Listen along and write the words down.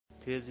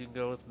Kids, you can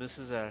go with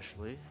Mrs.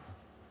 Ashley.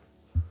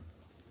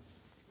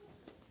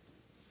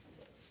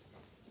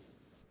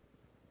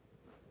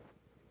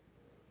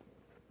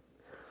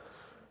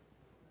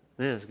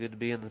 Man, it's good to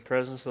be in the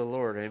presence of the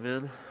Lord.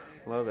 Amen.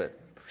 Love it.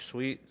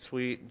 Sweet,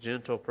 sweet,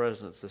 gentle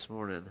presence this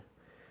morning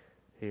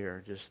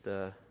here. Just,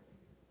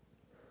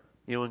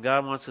 when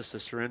God wants us to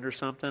surrender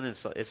something,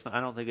 it's not,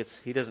 I don't think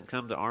He doesn't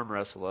come to arm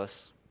wrestle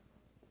us.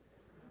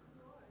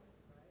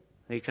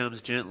 He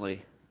comes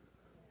gently.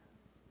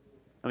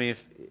 I mean,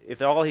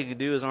 if all He can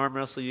do is arm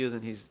wrestle you,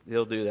 then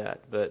He'll do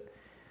that. But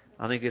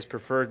I think His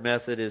preferred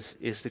method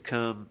is to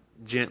come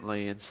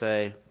gently and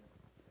say,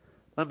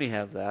 "Let me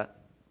have that.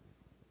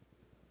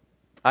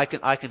 I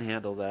can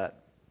handle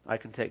that. I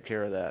can take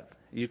care of that.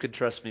 You can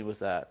trust me with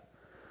that."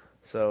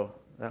 So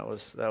that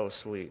was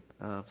sweet.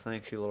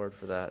 Thank you, Lord,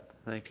 for that.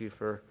 Thank you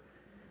for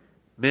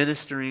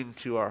ministering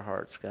to our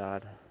hearts,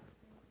 God.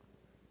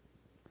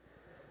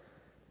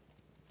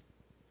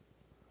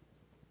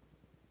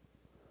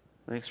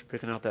 Thanks for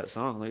picking out that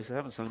song, Lisa. I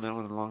haven't sung that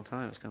one in a long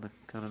time. It's kind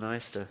of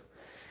nice to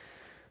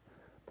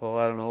pull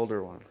out an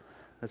older one.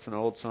 That's an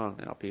old song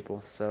now,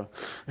 people. So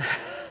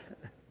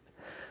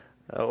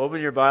open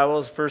your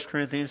Bibles, 1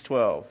 Corinthians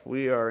 12.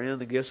 We are in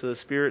the gifts of the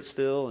Spirit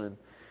still, and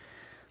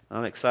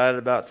I'm excited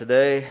about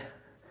today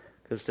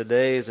because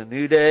today is a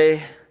new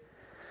day,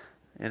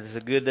 and it's a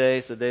good day.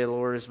 It's the day the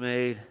Lord has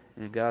made,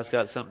 and God's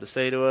got something to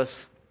say to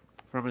us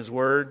from His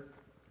Word.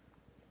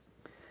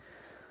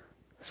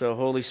 So,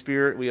 Holy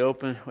Spirit, we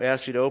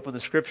ask you to open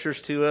the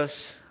Scriptures to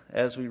us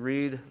as we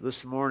read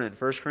this morning.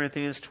 1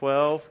 Corinthians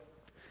 12.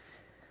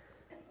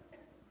 I'm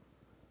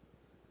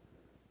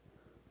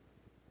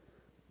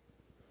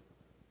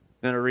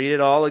going to read it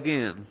all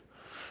again.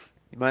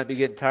 You might be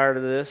getting tired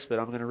of this, but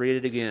I'm going to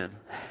read it again.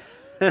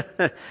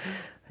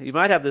 You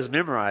might have this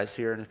memorized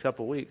here in a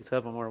couple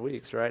more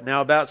weeks, right?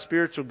 Now, about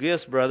spiritual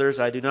gifts, brothers,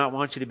 I do not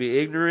want you to be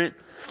ignorant.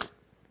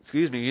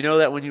 You know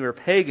that when you were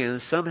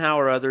pagans, somehow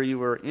or other you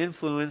were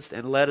influenced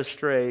and led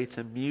astray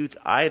to mute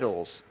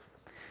idols.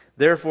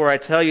 Therefore, I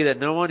tell you that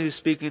no one who's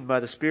speaking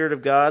by the Spirit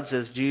of God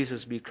says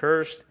Jesus be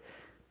cursed,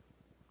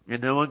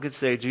 and no one can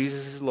say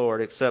Jesus is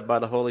Lord except by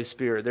the Holy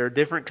Spirit. There are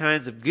different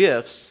kinds of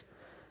gifts,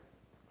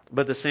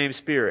 but the same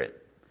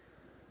Spirit.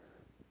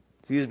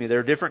 There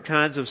are different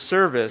kinds of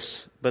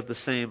service, but the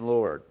same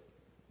Lord.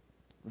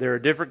 There are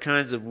different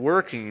kinds of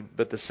working,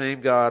 but the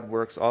same God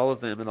works all of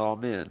them in all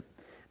men.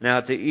 Now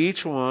to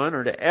each one,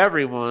 or to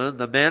everyone,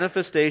 the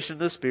manifestation of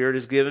the Spirit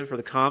is given for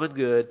the common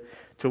good.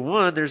 To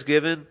one there's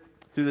given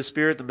through the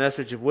Spirit the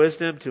message of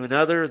wisdom, to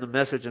another the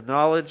message of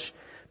knowledge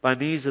by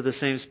means of the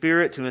same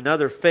Spirit, to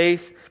another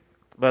faith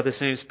by the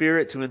same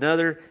Spirit, to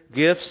another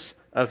gifts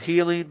of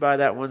healing by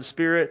that one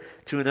Spirit,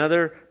 to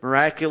another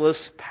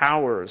miraculous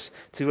powers,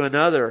 to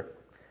another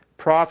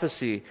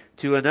prophecy,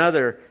 to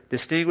another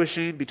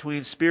distinguishing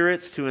between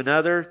spirits, to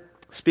another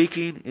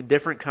speaking in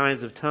different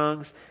kinds of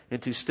tongues,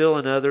 and to still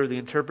another the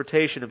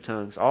interpretation of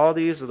tongues. All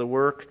these are the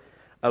work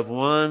of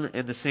one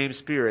and the same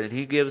Spirit, and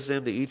He gives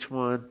them to each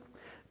one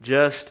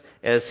just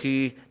as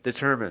He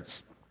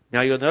determines.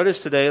 Now you'll notice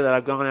today that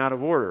I've gone out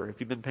of order. If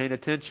you've been paying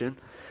attention,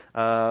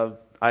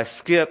 I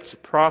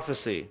skipped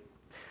prophecy.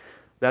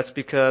 That's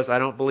because I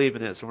don't believe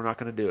in it, so we're not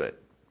going to do it.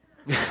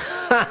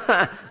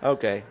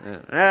 Okay.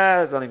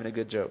 That's not even a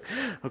good joke.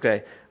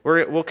 Okay.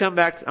 We'll come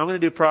back. I'm going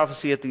to do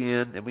prophecy at the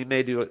end, and we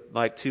may do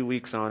like 2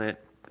 weeks on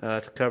it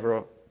to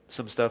cover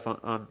some stuff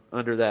on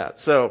under that.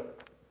 So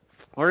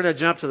we're going to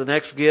jump to the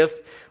next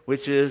gift,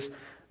 which is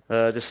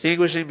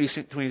distinguishing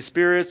between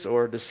spirits,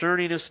 or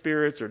discerning of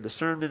spirits, or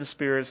discernment of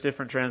spirits.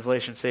 Different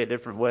translations say it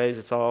different ways.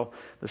 It's all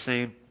the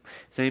same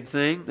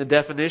thing. The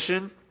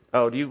definition.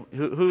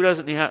 Who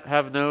doesn't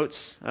have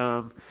notes?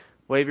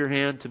 Wave your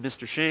hand to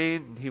Mr.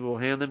 Shane, and he will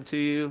hand them to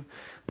you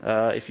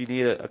if you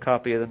need a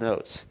copy of the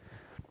notes.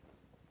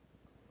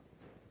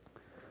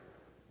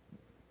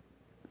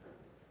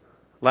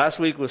 Last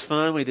week was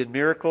fun. We did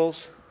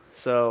miracles.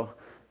 So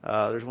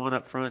there's one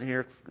up front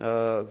here,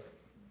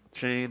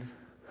 Shane,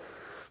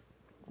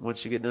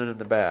 once you get done in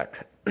the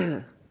back.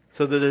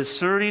 So the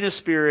discerning of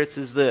spirits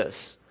is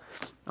this.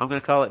 I'm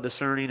going to call it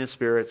discerning of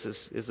spirits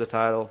is the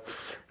title.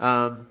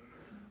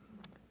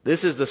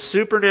 This is the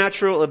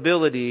supernatural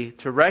ability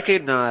to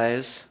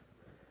recognize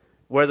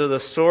whether the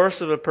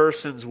source of a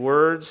person's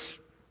words,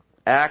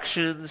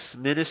 actions,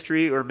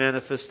 ministry, or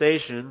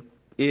manifestation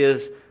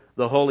is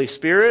the Holy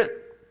Spirit,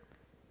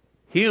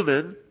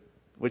 human,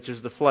 which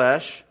is the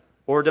flesh,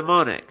 or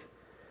demonic.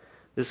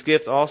 This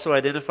gift also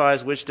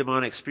identifies which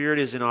demonic spirit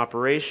is in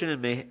operation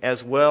and may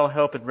as well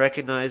help in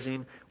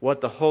recognizing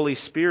what the Holy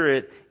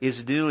Spirit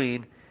is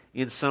doing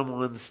in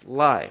someone's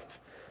life.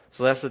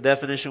 So that's the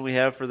definition we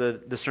have for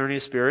the discerning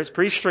of spirits.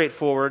 Pretty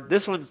straightforward.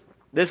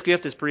 This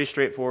gift is pretty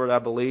straightforward, I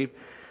believe.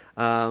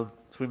 So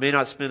we may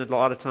not spend a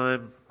lot of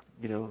time,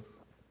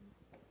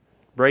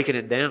 breaking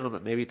it down,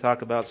 but maybe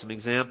talk about some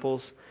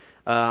examples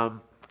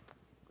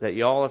that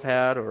y'all have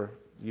had or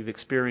you've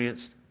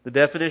experienced. The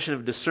definition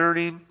of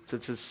discerning,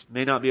 since this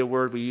may not be a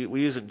word we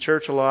use it in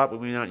church a lot, but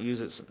we may not use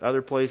it in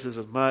other places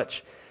as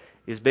much,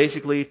 is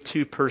basically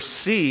to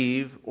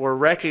perceive or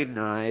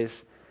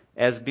recognize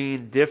as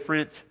being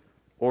different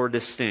or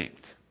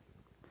distinct.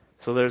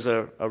 So there's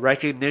a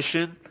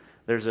recognition,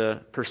 there's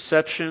a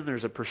perception,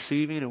 there's a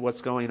perceiving of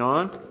what's going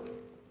on.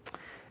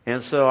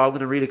 And so I'm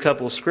going to read a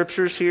couple of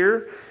scriptures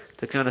here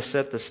to kind of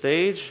set the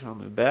stage. I'll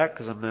move back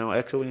because I'm now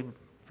echoing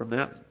from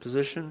that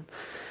position.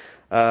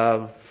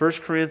 1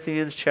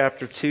 Corinthians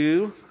chapter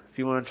 2, if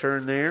you want to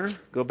turn there,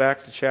 go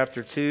back to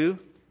chapter 2.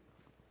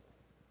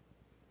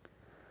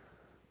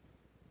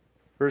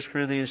 1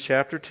 Corinthians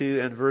chapter 2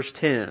 and verse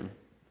 10.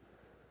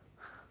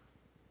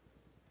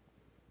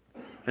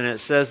 And it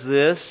says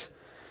this,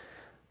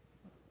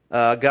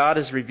 God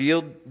has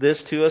revealed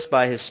this to us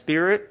by His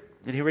Spirit.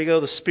 And here we go.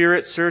 The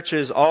Spirit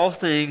searches all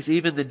things,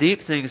 even the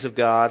deep things of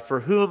God. For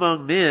who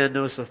among men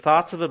knows the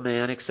thoughts of a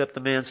man except the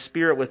man's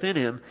spirit within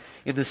him?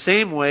 In the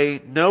same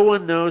way, no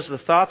one knows the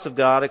thoughts of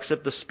God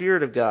except the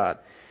Spirit of God.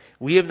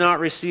 We have not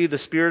received the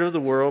spirit of the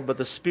world, but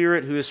the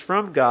Spirit who is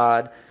from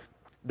God,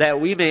 that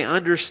we may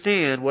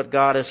understand what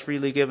God has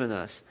freely given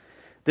us.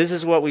 This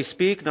is what we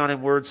speak, not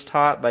in words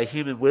taught by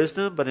human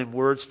wisdom, but in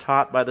words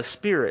taught by the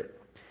Spirit,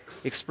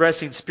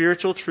 expressing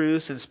spiritual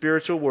truths in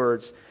spiritual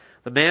words.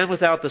 The man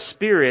without the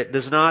Spirit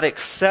does not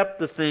accept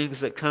the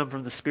things that come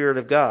from the Spirit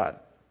of God,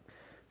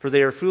 for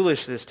they are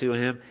foolishness to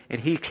him,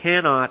 and he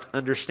cannot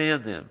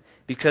understand them,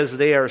 because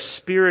they are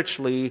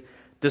spiritually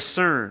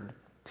discerned.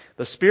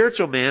 The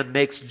spiritual man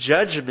makes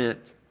judgment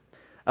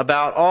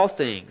about all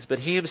things, but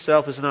he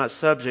himself is not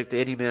subject to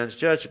any man's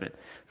judgment.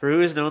 For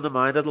who has known the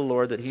mind of the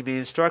Lord that he may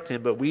instruct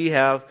him? But we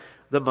have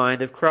the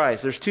mind of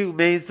Christ. There's two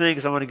main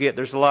things I want to get.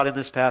 There's a lot in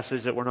this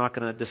passage that we're not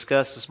going to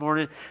discuss this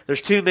morning.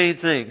 There's two main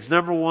things.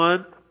 Number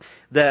one,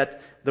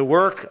 that the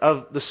work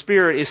of the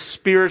Spirit is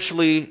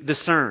spiritually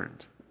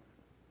discerned.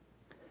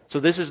 So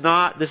this is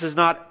not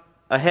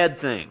a head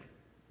thing.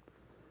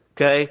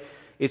 Okay?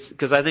 It's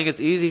because I think it's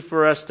easy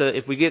for us to,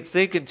 if we get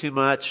thinking too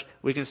much,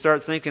 we can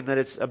start thinking that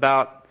it's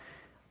about,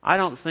 I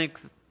don't think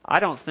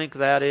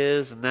that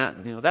is, and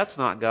that, that's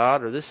not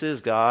God, or this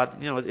is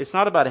God. It's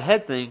not about a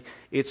head thing.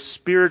 It's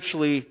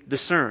spiritually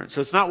discerned. So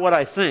it's not what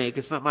I think.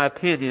 It's not my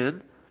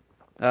opinion.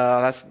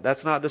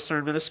 That's not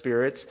discernment of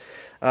spirits.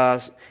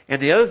 And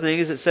the other thing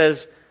is it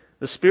says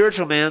the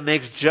spiritual man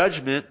makes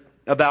judgment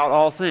about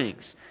all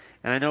things.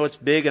 And I know it's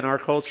big in our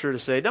culture to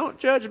say, don't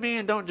judge me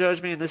and don't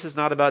judge me. And this is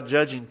not about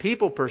judging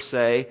people per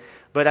se.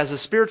 But as a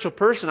spiritual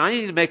person, I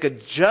need to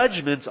make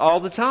judgments all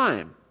the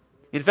time.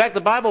 In fact,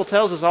 the Bible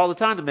tells us all the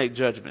time to make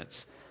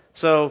judgments.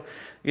 So,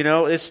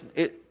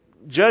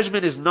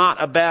 judgment is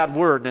not a bad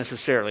word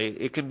necessarily.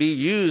 It can be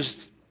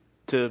used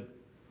to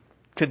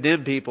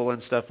condemn people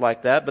and stuff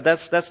like that. But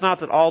that's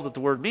not all that the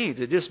word means.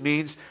 It just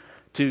means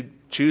to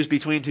choose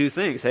between two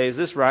things. Hey, is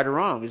this right or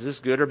wrong? Is this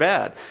good or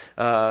bad?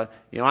 I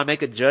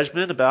make a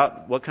judgment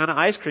about what kind of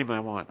ice cream I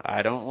want.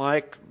 I don't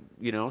like,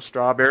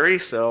 strawberry,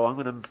 so I'm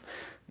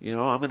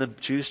going to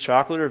choose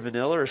chocolate or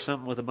vanilla or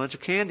something with a bunch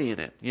of candy in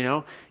it.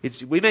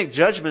 We make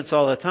judgments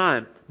all the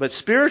time. But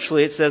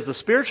spiritually, it says the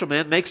spiritual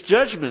man makes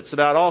judgments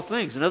about all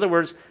things. In other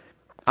words,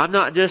 I'm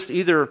not just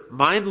either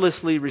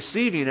mindlessly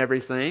receiving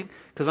everything,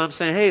 because I'm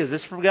saying, hey, is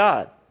this from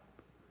God?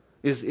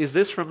 Is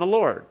this from the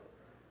Lord?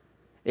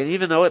 And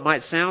even though it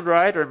might sound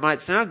right or it might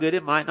sound good,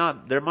 there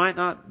might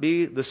not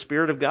be the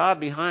Spirit of God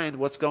behind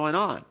what's going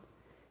on.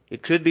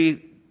 It could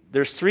be,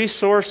 there's three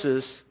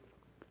sources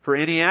for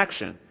any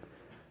action.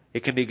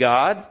 It can be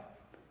God.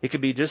 It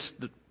can be just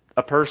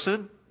a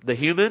person, the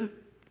human,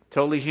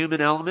 totally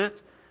human element,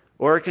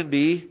 or it can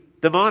be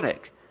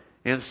demonic.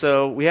 And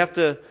so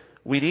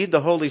we need the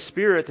Holy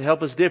Spirit to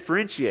help us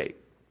differentiate,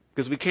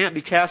 because we can't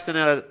be casting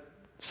out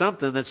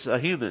something that's a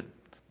human,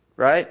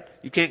 right?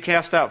 You can't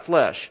cast out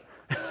flesh.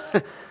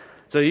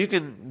 So you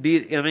can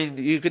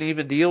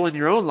even deal in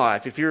your own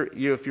life. If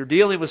you're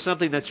dealing with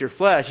something that's your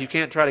flesh, you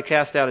can't try to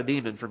cast out a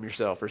demon from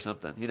yourself or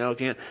something. You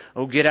can't,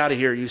 get out of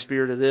here, you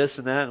spirit of this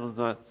and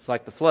that. It's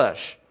like the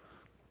flesh.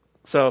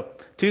 So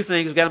two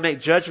things, we've got to make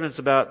judgments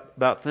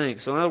about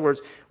things. So in other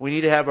words, we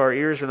need to have our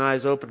ears and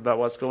eyes open about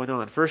what's going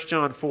on. 1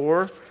 John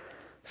 4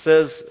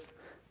 says,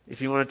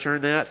 if you want to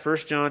turn that, 1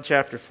 John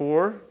chapter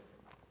 4,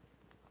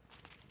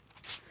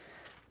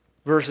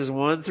 verses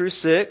 1 through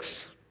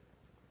 6.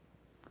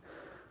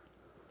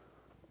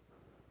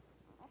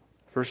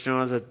 1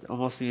 John is at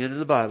almost the end of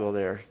the Bible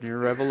there, near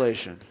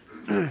Revelation.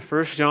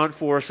 1 John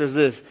 4 says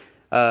this,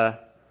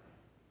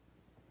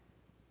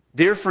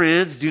 Dear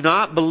friends, do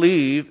not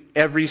believe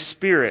every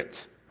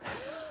spirit,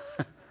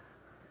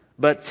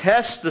 but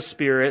test the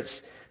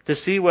spirits to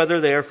see whether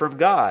they are from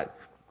God,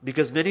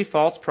 because many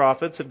false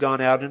prophets have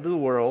gone out into the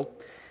world.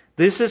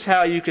 This is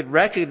how you can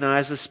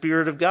recognize the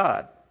Spirit of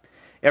God.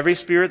 Every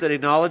spirit that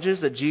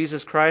acknowledges that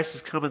Jesus Christ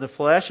has come in the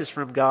flesh is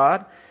from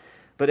God.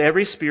 But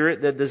every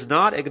spirit that does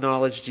not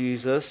acknowledge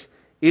Jesus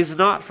is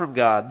not from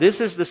God.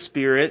 This is the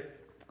spirit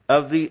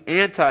of the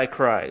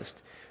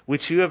Antichrist,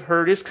 which you have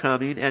heard is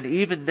coming, and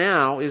even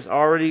now is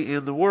already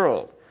in the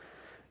world.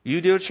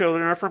 You, dear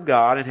children, are from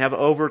God and have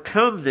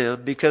overcome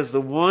them, because the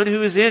one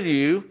who is in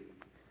you,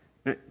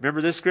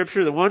 remember this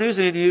scripture, the one who's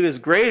in you is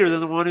greater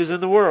than the one who's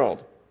in the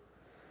world.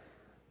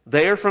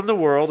 They are from the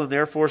world and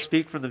therefore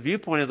speak from the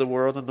viewpoint of the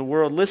world, and the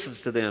world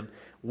listens to them.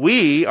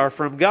 We are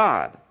from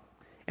God,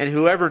 and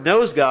whoever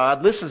knows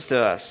God listens to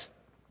us.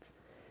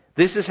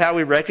 This is how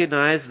we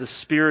recognize the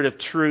spirit of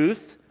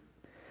truth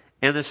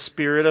and the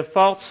spirit of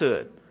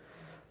falsehood.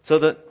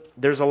 So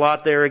there's a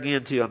lot there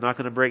again too. I'm not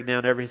going to break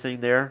down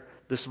everything there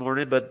this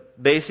morning,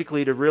 but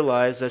basically to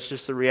realize that's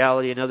just the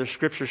reality, and other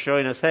scripture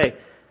showing us, hey,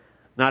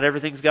 not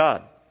everything's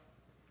God.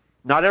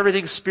 Not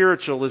everything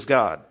spiritual is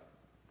God.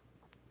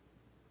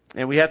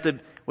 And we have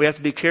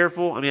to be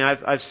careful. I mean,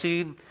 I've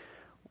seen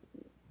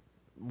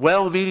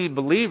well-meaning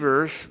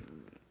believers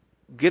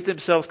get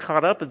themselves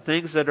caught up in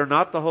things that are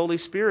not the Holy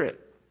Spirit.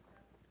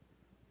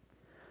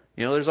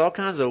 You know, there's all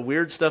kinds of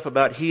weird stuff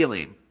about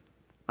healing.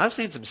 I've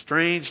seen some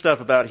strange stuff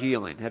about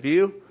healing. Have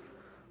you?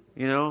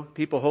 You know,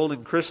 people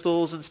holding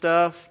crystals and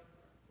stuff.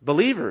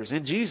 Believers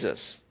in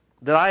Jesus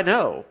that I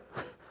know.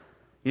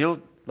 You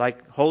know,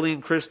 like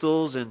holding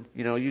crystals and,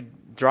 you know, you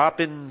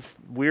drop in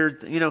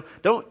weird, you know,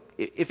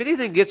 if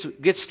anything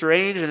gets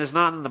strange and it's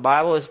not in the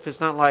Bible, if it's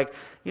not like,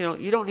 you know,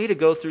 you don't need to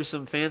go through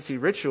some fancy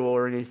ritual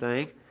or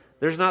anything.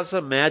 There's not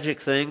some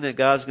magic thing that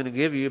God's going to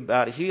give you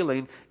about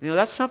healing. You know,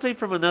 that's something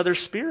from another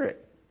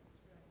spirit.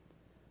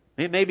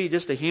 It may be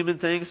just a human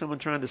thing, someone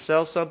trying to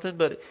sell something,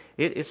 but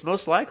it's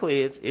most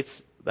likely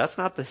that's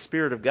not the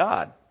Spirit of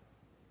God.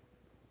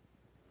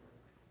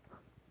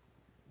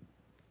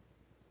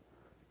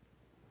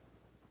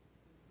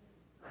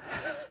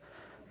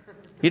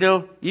 You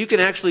know, you can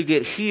actually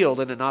get healed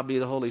and it not be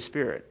the Holy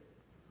Spirit.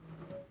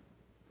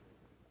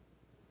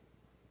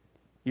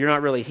 You're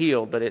not really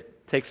healed, but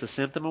it takes the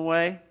symptom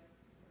away.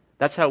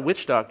 That's how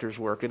witch doctors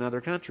work in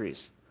other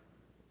countries.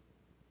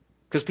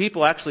 Because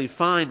people actually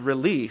find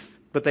relief,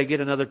 but they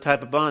get another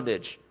type of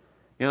bondage.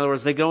 In other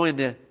words, they go in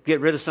to get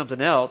rid of something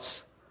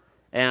else,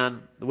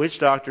 and the witch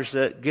doctor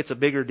gets a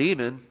bigger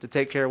demon to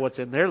take care of what's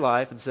in their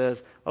life and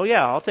says, oh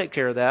yeah, I'll take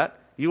care of that.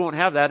 You won't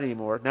have that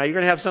anymore. Now you're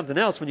going to have something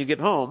else when you get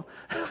home.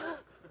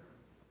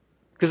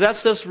 Because that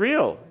stuff's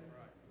real.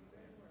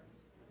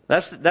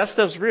 That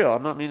stuff's real.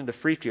 I'm not meaning to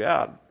freak you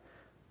out.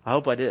 I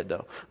hope I did,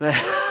 though.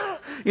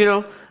 You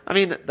know, I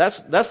mean,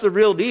 that's the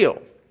real deal.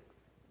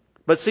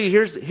 But see,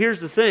 here's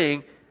the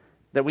thing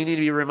that we need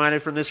to be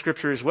reminded from this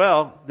scripture as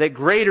well, that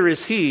greater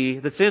is He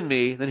that's in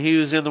me than he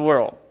who's in the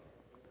world.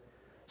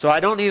 So I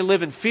don't need to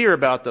live in fear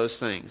about those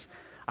things.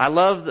 I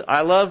love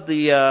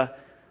the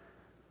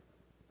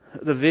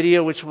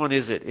video. Which one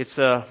is it? It's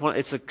a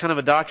kind of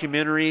a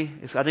documentary.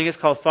 I think it's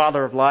called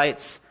Father of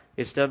Lights.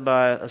 It's done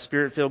by a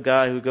Spirit-filled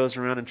guy who goes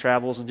around and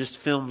travels and just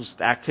films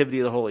the activity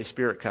of the Holy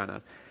Spirit, kind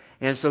of.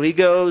 And so he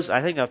goes,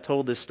 I think I've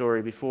told this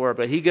story before,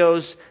 but he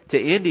goes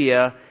to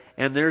India,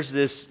 and there's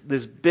this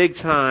big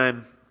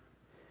time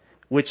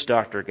witch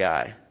doctor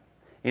guy.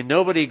 And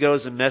nobody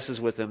goes and messes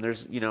with him.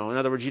 There's, you know, in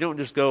other words, you don't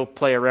just go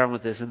play around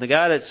with this. And the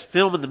guy that's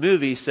filming the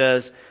movie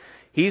says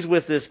he's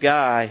with this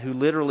guy who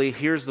literally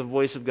hears the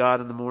voice of God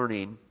in the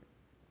morning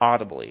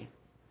audibly.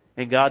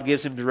 And God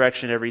gives him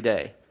direction every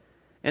day.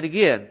 And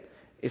again,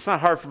 it's not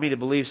hard for me to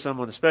believe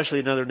someone, especially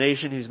another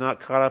nation who's not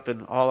caught up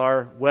in all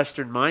our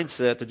Western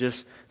mindset, to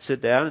just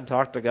sit down and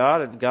talk to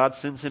God, and God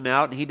sends him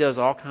out and he does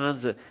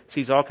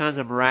sees all kinds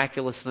of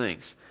miraculous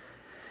things.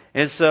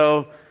 And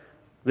so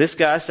this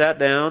guy sat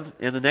down,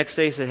 and the next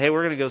day he said, hey,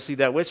 we're going to go see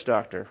that witch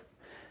doctor.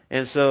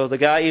 And so the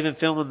guy even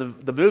filming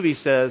the movie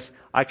says,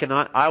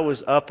 I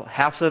was up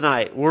half the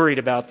night worried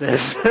about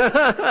this.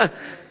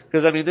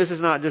 Because, I mean, this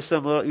is not just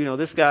some, you know,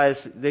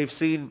 they've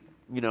seen,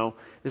 you know,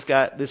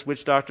 this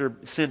witch doctor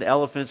send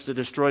elephants to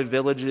destroy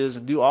villages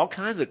and do all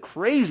kinds of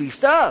crazy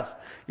stuff.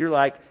 You're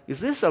like, is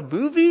this a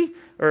movie?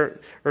 Or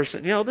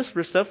you know, this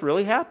stuff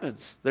really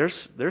happens.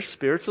 There's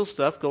spiritual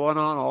stuff going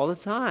on all the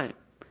time.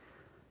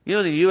 You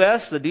know, in the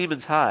U.S., the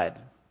demons hide.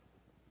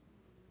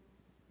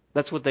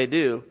 That's what they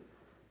do.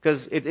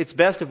 Because it's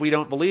best if we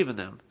don't believe in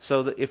them.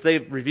 So that if they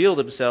reveal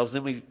themselves,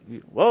 then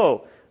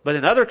whoa. But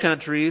in other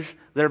countries,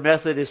 their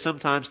method is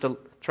sometimes to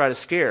try to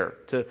scare,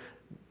 to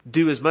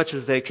do as much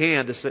as they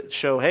can to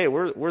show, hey,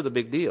 we're the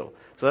big deal.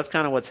 So that's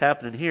kind of what's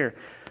happening here.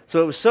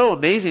 So it was so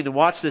amazing to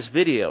watch this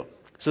video.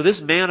 So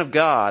this man of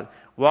God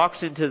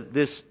walks into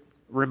this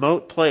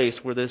remote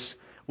place where this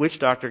witch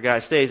doctor guy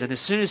stays, and as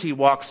soon as he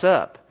walks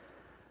up,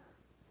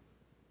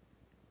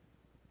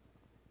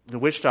 the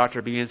witch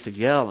doctor begins to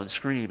yell and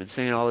scream and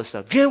saying all this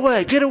stuff. Get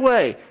away, get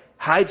away!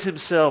 Hides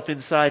himself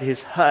inside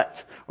his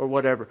hut or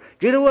whatever.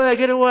 Get away,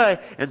 get away!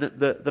 And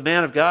the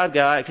man of God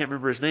guy, I can't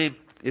remember his name,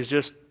 is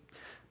just,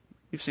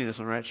 you've seen this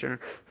one, right, Sharon?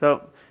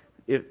 So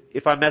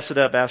if I mess it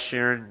up, ask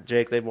Sharon,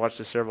 Jake, they've watched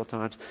this several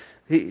times.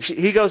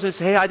 He goes and says,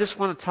 hey, I just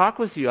want to talk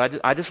with you.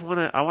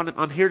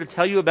 I'm here to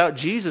tell you about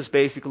Jesus,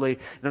 basically.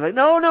 And they're like,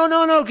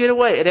 no, get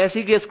away. And as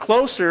he gets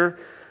closer,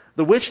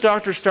 the witch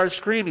doctor starts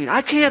screaming,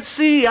 I can't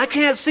see,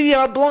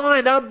 I'm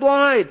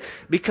blind.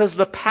 Because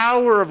the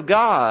power of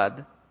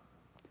God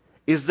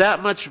is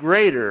that much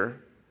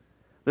greater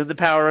than the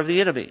power of the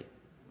enemy.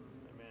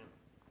 Amen.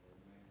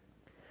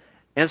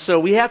 And so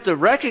we have to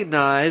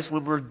recognize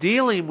when we're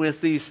dealing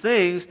with these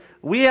things,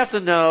 we have to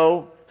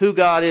know who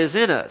God is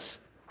in us.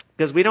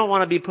 Because we don't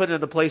want to be put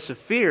in a place of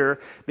fear,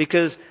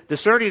 because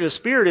discerning the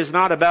spirit is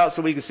not about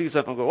so we can see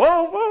something and go,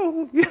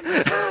 whoa,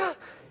 whoa.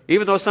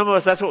 Even though some of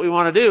us, that's what we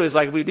want to do, is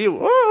like we do,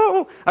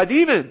 whoa, a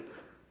demon.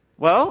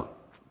 Well,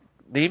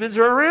 demons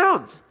are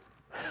around.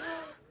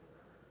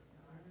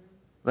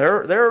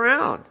 They're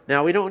around.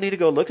 Now, we don't need to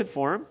go looking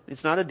for them.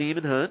 It's not a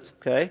demon hunt,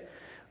 okay?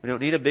 We don't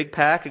need a big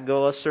pack and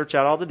go, let's search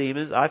out all the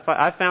demons. I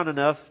found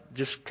enough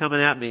just coming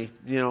at me,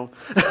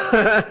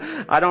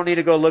 I don't need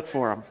to go look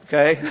for them,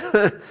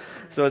 okay?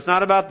 So it's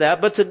not about that.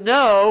 But to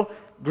know,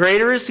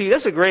 greater is He.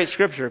 That's a great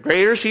scripture.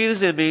 Greater is He that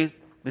is in me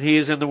than he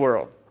is in the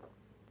world.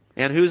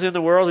 And who's in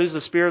the world? Who's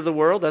the spirit of the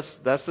world? That's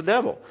the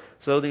devil.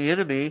 So the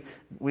enemy,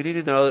 we need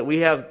to know that we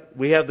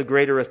have the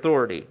greater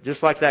authority.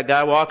 Just like that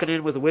guy walking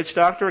in with a witch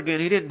doctor.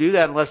 Again, he didn't do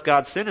that unless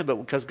God sent him, but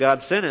because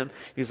God sent him,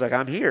 he's like,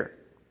 I'm here.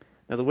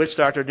 Now the witch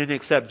doctor didn't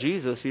accept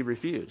Jesus, he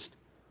refused.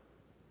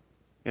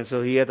 And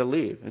so he had to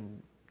leave.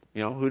 And,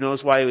 who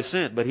knows why he was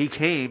sent, but he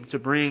came to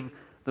bring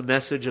the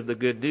message of the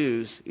good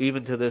news,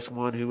 even to this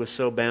one who was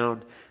so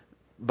bound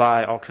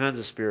by all kinds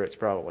of spirits,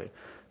 probably.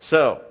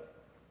 So,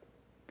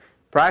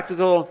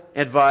 practical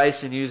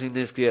advice in using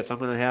this gift. I'm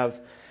going to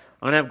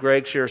have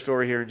Greg share a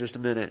story here in just a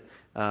minute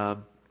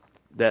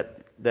that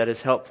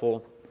is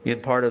helpful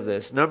in part of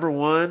this. Number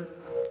one,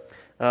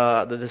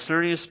 the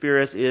discerning of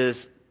spirits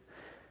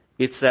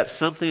it's that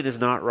something is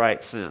not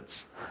right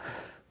sense.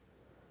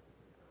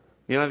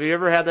 Have you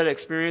ever had that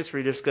experience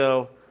where you just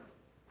go,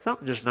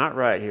 something's just not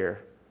right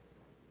here?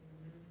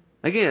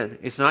 Again,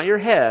 it's not your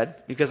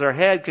head, because our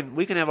head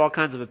we can have all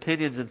kinds of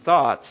opinions and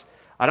thoughts.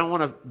 I don't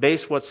want to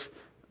base what's,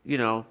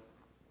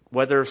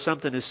 whether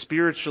something is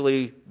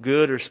spiritually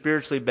good or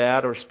spiritually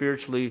bad or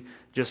spiritually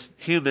just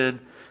human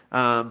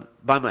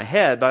by my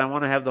head, but I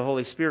want to have the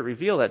Holy Spirit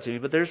reveal that to me.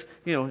 But there's,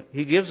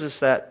 He gives us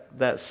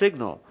that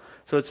signal.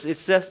 So it's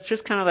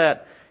just kind of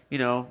that,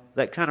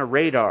 that kind of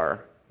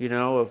radar,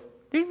 of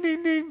ding,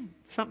 ding, ding,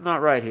 something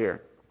not right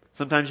here.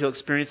 Sometimes you'll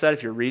experience that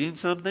if you're reading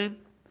something.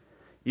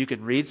 You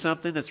can read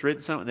something that's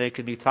written something. They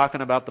can be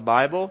talking about the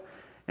Bible,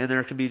 and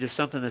there can be just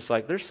something that's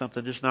like, there's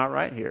something just not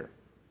right here.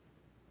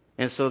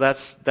 And so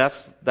that's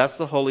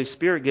the Holy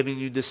Spirit giving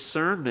you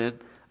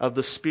discernment of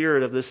the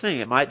spirit of this thing.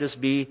 It might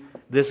just be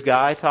this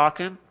guy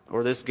talking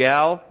or this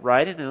gal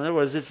writing. In other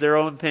words, it's their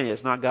own opinion.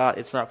 It's not God.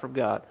 It's not from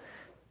God.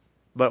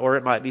 Or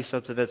it might be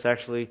something that's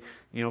actually,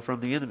 from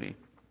the enemy.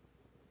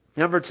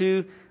 Number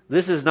two,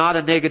 this is not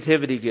a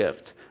negativity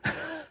gift.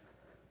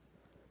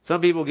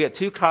 Some people get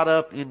too caught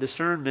up in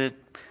discernment,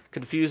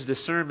 confuse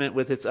discernment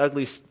with its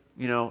ugly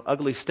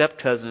step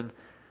cousin,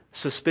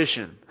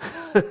 suspicion.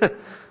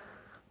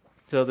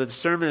 So the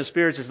discernment of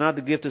spirits is not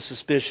the gift of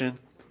suspicion.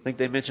 I think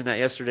they mentioned that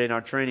yesterday in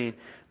our training.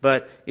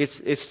 But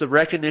it's the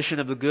recognition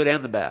of the good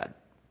and the bad.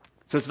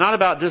 So it's not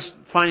about just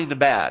finding the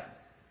bad.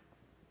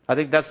 I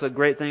think that's the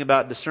great thing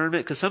about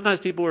discernment, because sometimes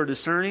people who are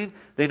discerning,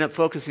 they end up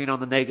focusing on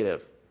the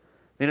negative.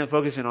 They end up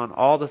focusing on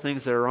all the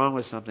things that are wrong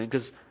with something,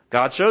 because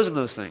God shows them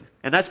those things.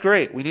 And that's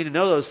great. We need to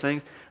know those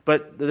things.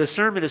 But the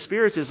discernment of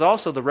spirits is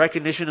also the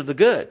recognition of the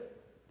good.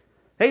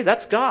 Hey,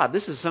 that's God.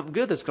 This is something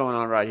good that's going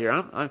on right here.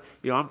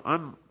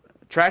 I'm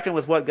tracking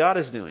with what God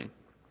is doing.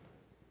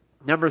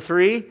 Number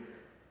three,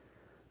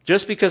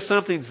 just because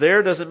something's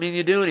there doesn't mean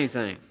you do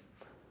anything.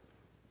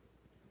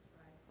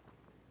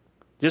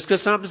 Just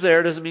because something's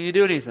there doesn't mean you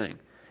do anything.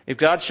 If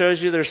God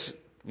shows you there's,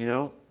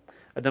 a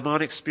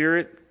demonic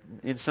spirit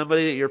in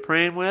somebody that you're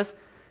praying with,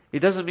 it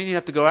doesn't mean you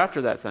have to go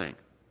after that thing.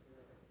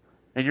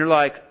 And you're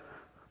like,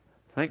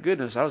 thank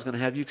goodness, I was going to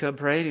have you come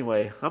pray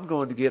anyway. I'm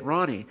going to get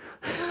Ronnie.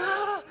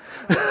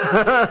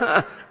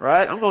 Right?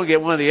 I'm going to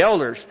get one of the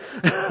elders.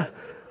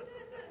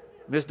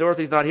 Miss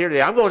Dorothy's not here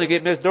today. I'm going to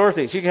get Miss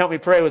Dorothy. She can help me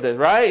pray with this,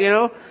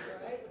 right?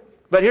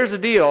 But here's the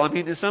deal. I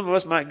mean, some of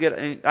us might get,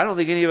 I don't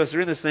think any of us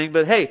are in this thing,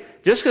 but hey,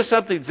 just because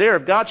something's there,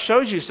 if God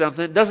shows you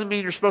something, it doesn't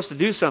mean you're supposed to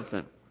do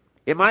something.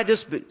 It might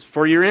just be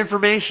for your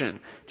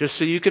information, just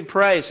so you can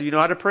pray, so you know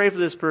how to pray for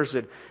this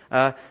person.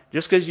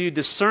 Just because you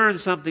discern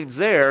something's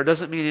there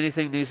doesn't mean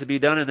anything needs to be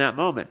done in that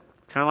moment.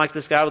 Kind of like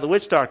this guy with the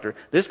witch doctor.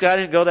 This guy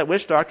didn't go to that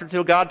witch doctor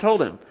until God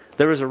told him.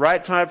 There was a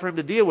right time for him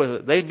to deal with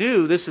it. They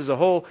knew this is a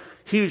whole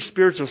huge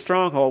spiritual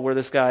stronghold where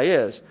this guy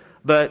is.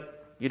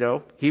 But,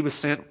 he was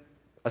sent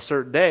a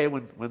certain day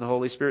when the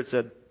Holy Spirit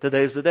said,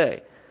 today's the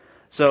day.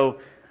 So,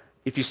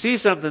 if you see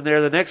something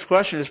there, the next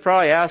question is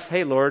probably ask,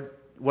 hey, Lord,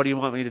 what do you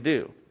want me to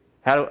do?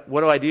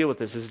 What do I deal with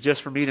this? Is it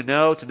just for me to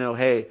know,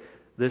 hey,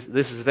 this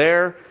is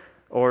there?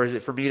 Or is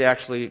it for me to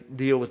actually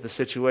deal with the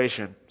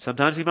situation?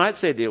 Sometimes He might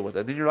say deal with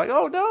it. And then you're like,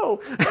 oh,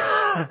 no.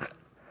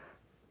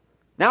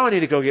 Now I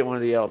need to go get one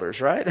of the elders,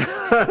 right?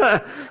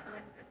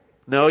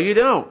 No, you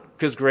don't.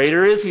 Because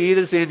greater is He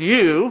that's in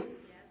you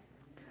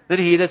than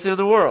he that's in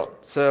the world.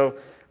 So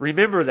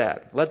remember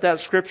that. Let that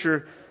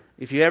scripture,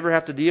 if you ever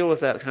have to deal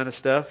with that kind of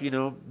stuff,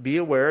 be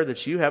aware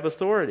that you have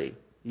authority.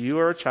 You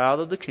are a child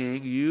of the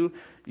King.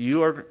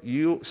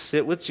 You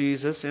sit with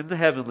Jesus in the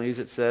heavenlies,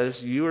 it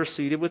says. You are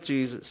seated with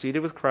Jesus,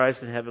 seated with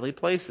Christ in heavenly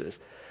places.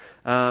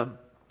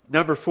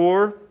 Number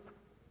 4,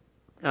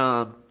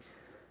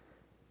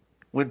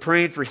 When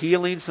praying for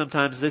healing,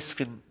 sometimes this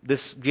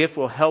gift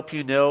will help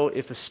you know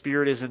if a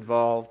spirit is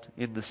involved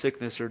in the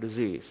sickness or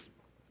disease.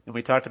 And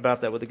we talked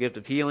about that with the gift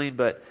of healing,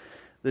 but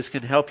this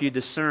can help you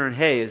discern,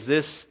 hey, is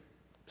this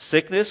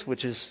sickness,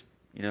 which is,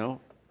 a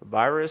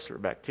virus or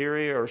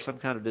bacteria or some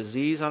kind of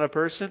disease on a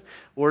person,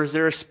 or is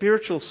there a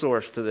spiritual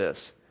source to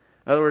this?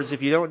 In other words,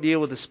 if you don't deal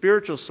with the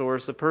spiritual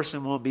source, the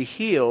person won't be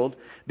healed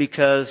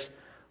because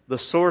the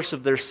source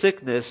of their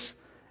sickness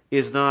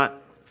is not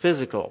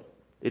physical,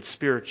 it's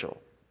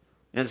spiritual.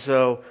 And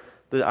so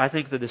I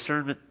think the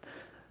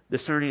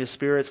discerning of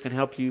spirits can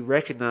help you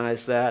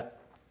recognize that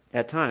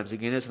at times.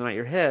 Again, it's not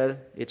your head,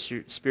 it's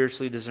your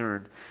spiritually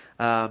discerned.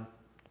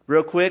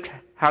 Real quick,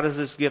 how does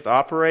this gift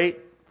operate?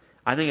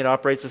 I think it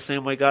operates the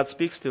same way God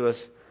speaks to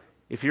us.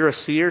 If you're a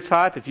seer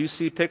type, if you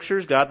see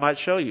pictures, God might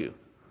show you.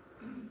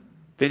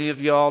 If any of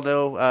you all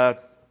know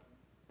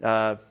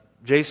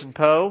Jason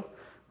Poe,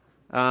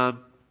 I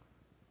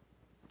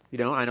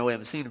know we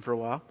haven't seen him for a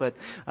while, but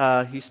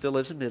he still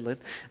lives in Midland.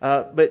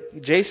 But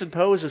Jason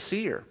Poe is a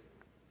seer.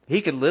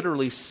 He can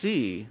literally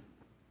see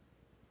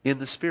in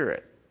the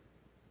Spirit.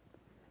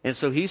 And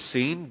so he's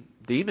seen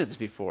demons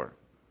before.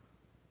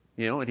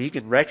 And he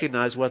can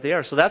recognize what they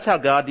are. So that's how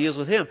God deals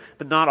with him.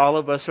 But not all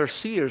of us are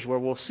seers where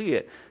we'll see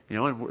it.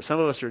 And some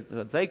of us are,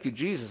 thank you,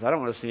 Jesus, I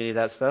don't want to see any of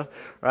that stuff,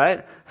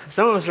 right?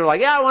 Some of us are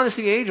like, yeah, I want to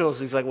see angels.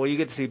 He's like, well, you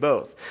get to see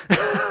both.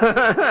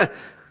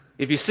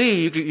 If you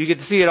see, you get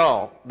to see it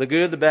all. The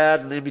good, the bad,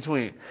 and in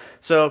between.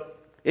 So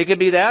it can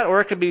be that,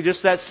 or it can be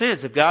just that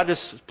sense. If God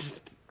just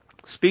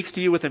speaks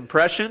to you with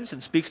impressions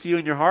and speaks to you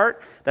in your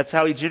heart, that's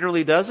how He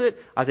generally does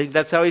it. I think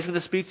that's how He's going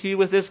to speak to you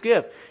with this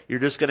gift. You're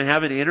just going to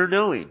have an inner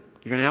knowing.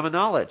 You're going to have a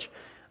knowledge.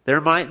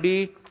 There might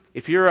be,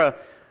 if you're a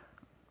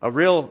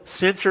real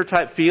sensor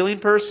type feeling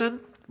person,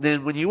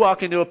 then when you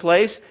walk into a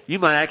place, you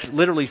might actually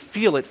literally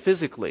feel it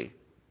physically.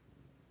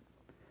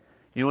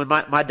 And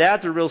my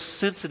dad's a real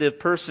sensitive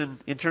person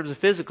in terms of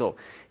physical.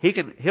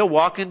 He'll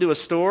walk into a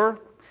store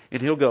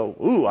and he'll go,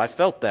 ooh, I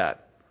felt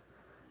that.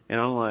 And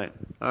I'm like,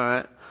 all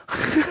right.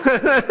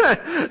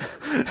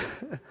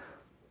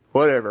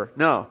 Whatever.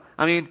 No.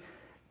 I mean,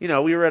 we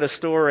were at a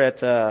store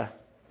at,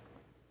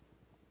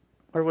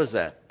 where was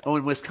that? Oh,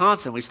 in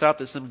Wisconsin. We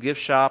stopped at some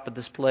gift shop at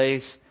this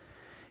place.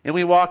 And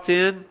we walked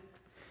in,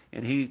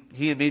 and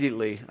he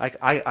immediately,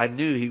 I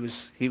knew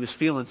he was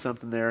feeling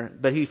something there,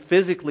 but he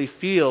physically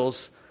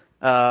feels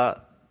the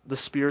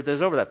spirit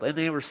that's over that place. And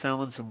they were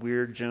selling some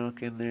weird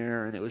junk in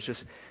there, and I was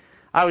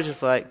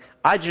just like,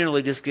 I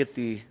generally just get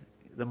the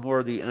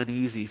more the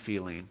uneasy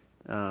feeling.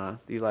 The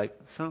like,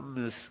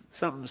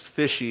 something's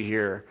fishy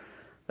here.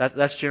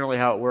 That's generally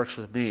how it works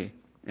with me.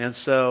 And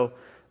so,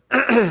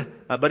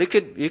 but it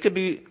could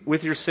be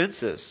with your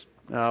senses,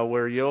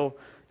 where you'll,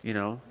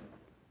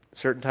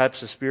 certain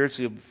types of spirits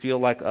you'll feel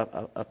like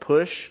a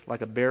push,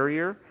 like a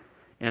barrier,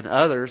 and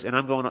others, and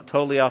I'm going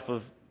totally off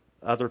of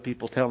other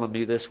people telling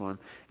me this one,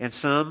 and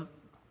some,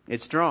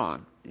 it's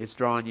drawing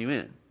you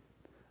in.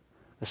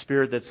 A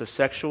spirit that's a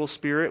sexual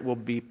spirit will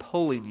be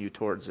pulling you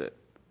towards it.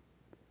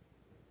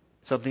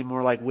 Something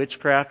more like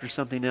witchcraft or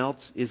something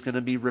else is going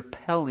to be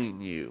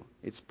repelling you.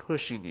 It's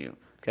pushing you.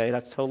 Okay,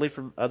 that's totally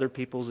from other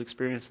people's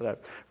experience that I've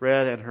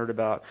read and heard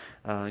about,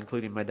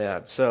 including my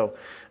dad. So,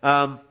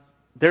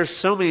 there's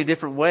so many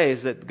different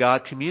ways that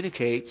God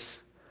communicates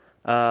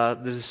the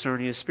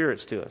discerning of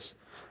spirits to us.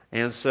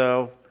 And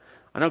so,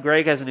 I know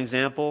Greg has an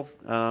example.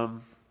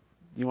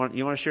 You want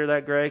to share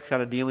that, Greg?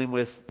 Kind of dealing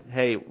with,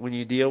 hey, when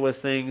you deal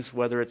with things,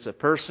 whether it's a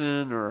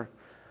person or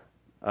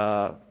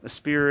a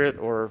spirit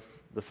or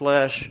the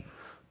flesh.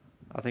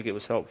 I think it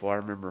was helpful. I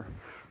remember.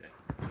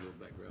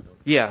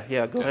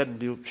 Yeah. Go ahead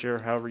and share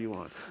however you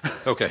want.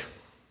 Okay.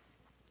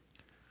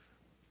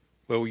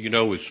 Well,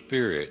 with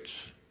spirits,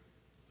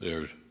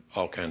 there's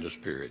all kinds of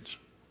spirits.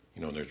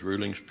 There's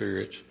ruling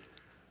spirits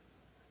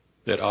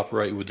that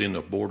operate within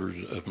the borders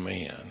of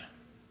man.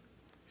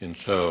 And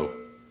so,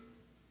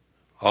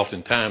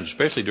 oftentimes,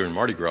 especially during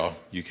Mardi Gras,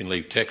 you can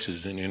leave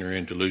Texas and enter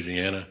into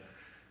Louisiana,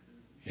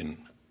 and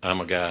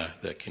I'm a guy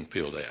that can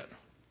feel that.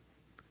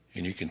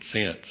 And you can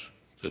sense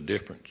the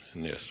difference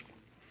in this.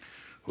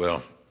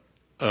 Well,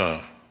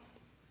 30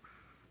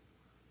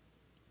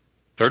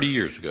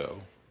 years ago,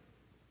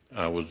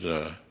 I was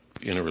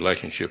in a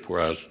relationship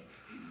where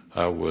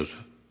I was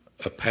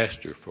a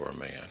pastor for a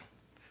man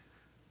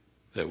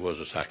that was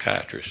a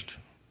psychiatrist.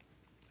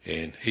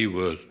 And he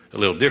was a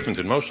little different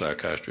than most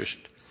psychiatrists.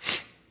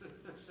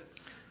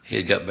 He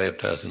had got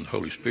baptized in the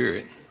Holy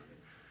Spirit,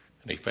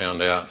 and he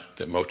found out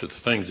that most of the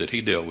things that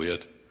he dealt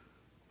with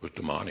was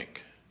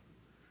demonic.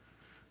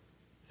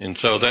 And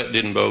so that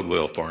didn't bode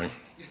well for him.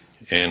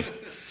 And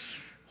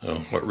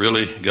what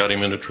really got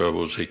him into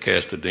trouble was he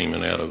cast a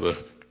demon out of a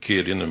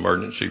kid in the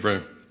emergency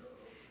room.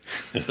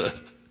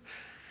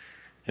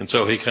 And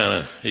so he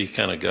kind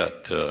of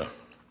got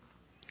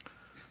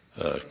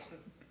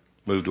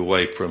moved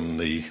away from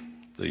the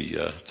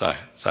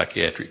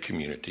psychiatric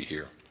community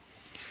here.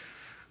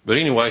 But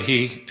anyway,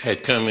 he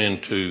had come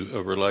into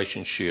a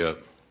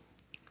relationship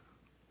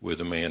with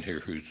a man here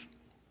who's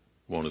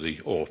one of the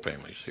oil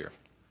families here.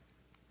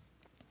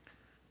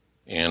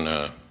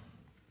 And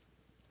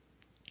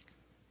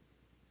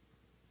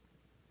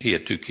he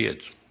had 2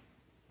 kids.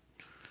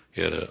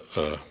 He had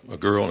a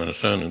girl and a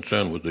son, and the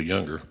son was the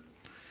younger.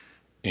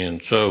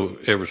 And so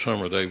every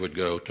summer they would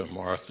go to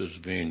Martha's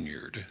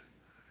Vineyard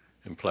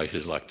and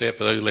places like that,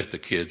 but they let the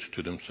kids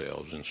to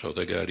themselves. And so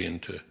they got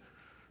into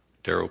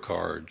tarot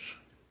cards,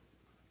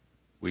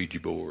 Ouija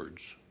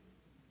boards,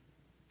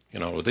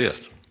 and all of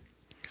this.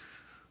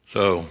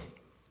 So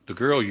the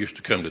girl used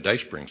to come to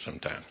Dayspring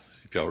sometimes,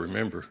 if y'all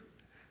remember.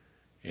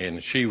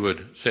 And she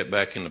would sit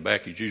back in the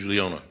back. It's usually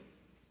on a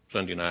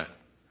Sunday night.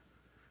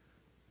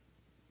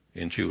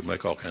 And she would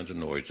make all kinds of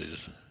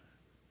noises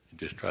and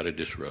just try to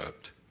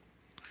disrupt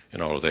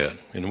and all of that.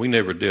 And we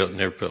never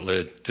felt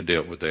led to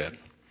deal with that.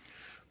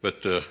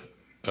 But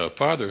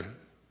Father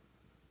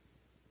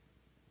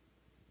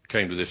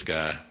came to this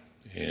guy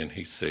and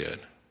he said,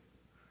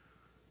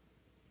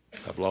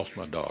 I've lost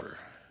my daughter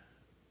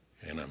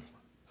and I'm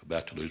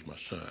about to lose my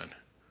son.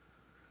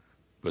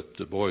 But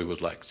the boy was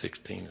like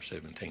 16 or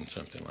 17,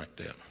 something like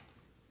that.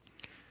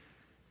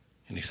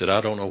 And he said,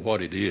 I don't know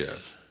what it is,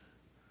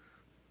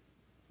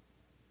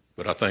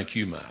 but I think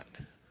you might.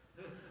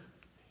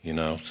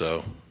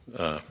 So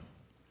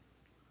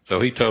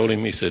he told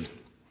him, he said,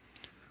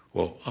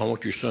 well, I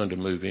want your son to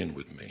move in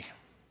with me.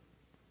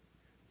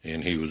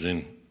 And he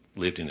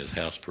lived in his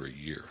house for a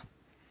year.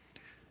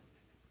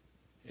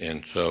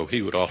 And so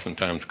he would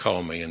oftentimes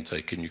call me and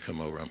say, can you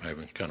come over? I'm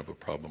having kind of a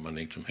problem. I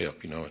need some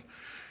help,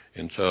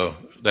 And so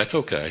that's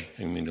okay.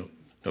 I mean,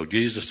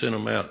 Jesus sent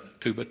them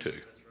out 2 by 2.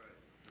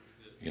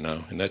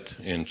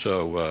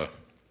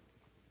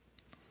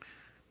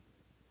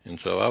 And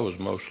so I was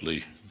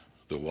mostly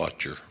the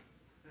watcher.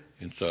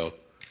 And so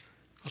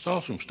I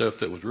saw some stuff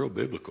that was real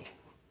biblical.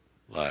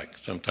 Like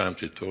sometimes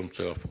he'd throw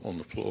himself on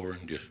the floor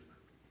and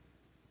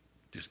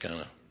just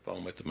kind of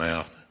foam at the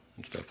mouth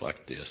and stuff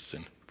like this.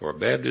 And for a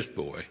Baptist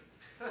boy,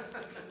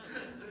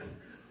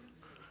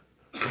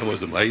 that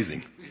was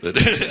amazing.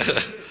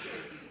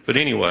 But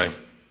anyway,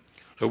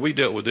 so we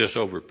dealt with this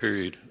over a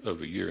period of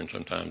a year, and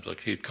sometimes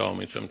like he'd call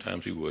me,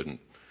 sometimes he wouldn't.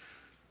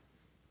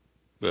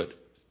 But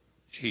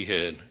he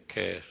had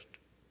cast,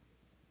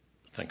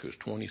 I think it was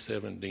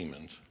 27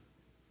 demons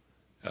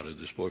out of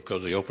this boy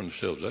because they opened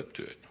themselves up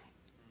to it.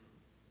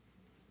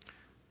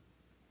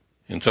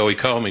 And so he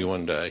called me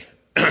one day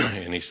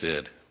and he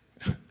said,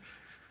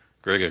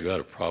 Greg, I got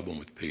a problem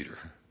with Peter.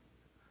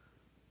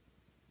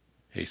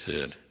 He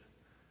said,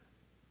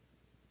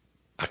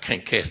 I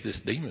can't cast this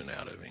demon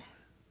out of him.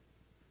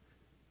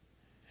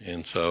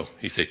 And so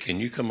he said, can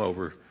you come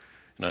over?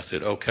 And I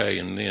said, okay.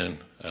 And then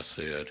I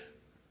said,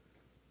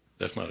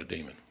 that's not a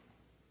demon.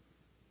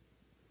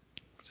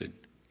 I said,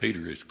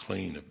 Peter is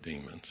clean of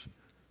demons.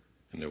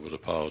 And there was a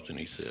pause, and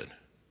he said,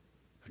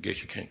 I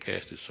guess you can't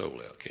cast his soul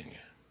out, can you?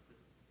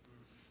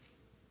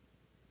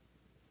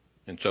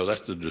 And so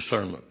that's the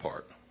discernment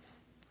part,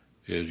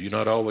 is you're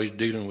not always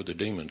dealing with the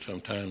demon.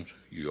 Sometimes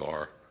you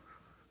are.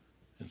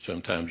 And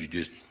sometimes you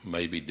just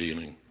may be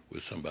dealing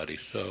with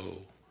somebody's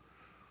soul,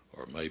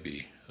 or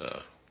maybe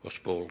a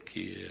spoiled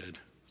kid,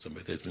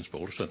 somebody that's been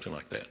spoiled, or something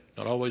like that.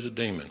 Not always a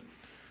demon.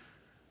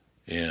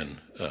 And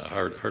I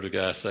heard a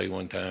guy say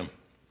one time,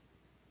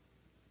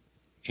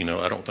 I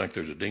don't think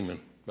there's a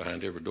demon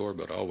behind every door,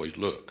 but I always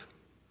look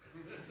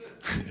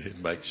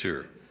and make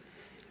sure.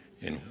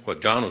 And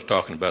what John was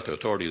talking about, the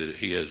authority that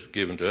he has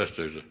given to us,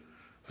 there's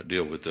a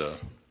deal with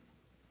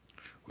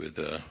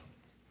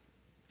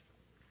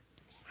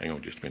hang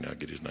on just a minute, I'll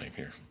get his name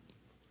here.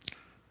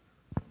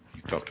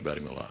 You've talked about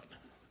him a lot.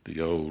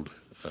 The old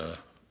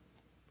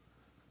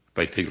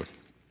faith healer.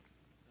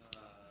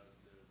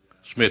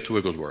 Smith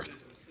Wigglesworth.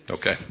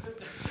 Okay.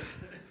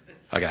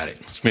 I got it.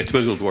 Smith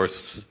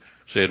Wigglesworth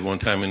said one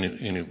time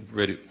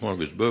read one of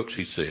his books,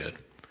 he said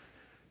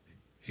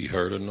he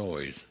heard a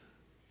noise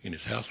in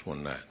his house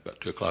one night, about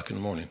 2 o'clock in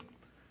the morning.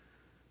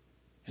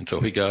 And so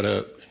he got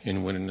up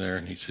and went in there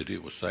and he said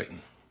it was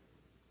Satan.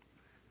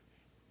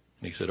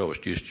 And he said, oh,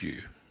 it's just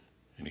you.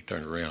 And he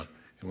turned around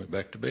and went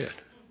back to bed.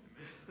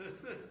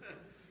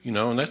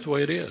 And that's the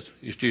way it is.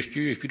 It's just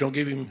you. If you don't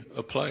give him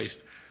a place,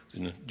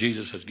 then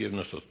Jesus has given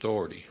us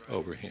authority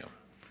over him.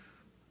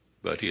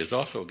 But he has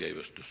also gave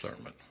us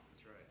discernment.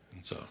 That's right.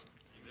 And so.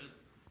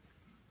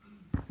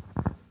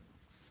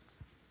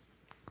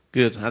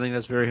 Good. I think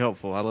that's very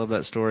helpful. I love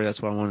that story.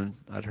 That's why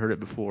I'd heard it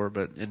before,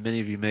 and many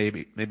of you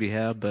maybe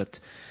have, but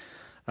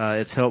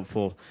it's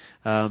helpful.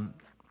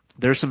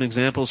 There's some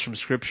examples from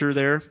Scripture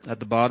there at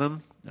the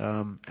bottom.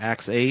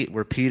 Acts 8,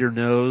 where Peter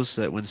knows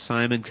that when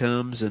Simon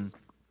comes and,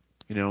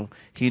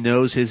 he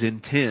knows his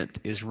intent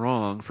is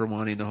wrong for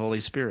wanting the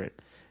Holy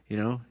Spirit.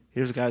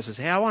 Here's a guy who says,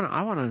 hey, I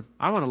want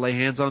to lay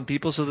hands on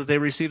people so that they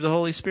receive the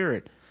Holy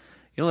Spirit.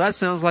 That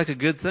sounds like a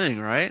good thing,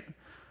 right?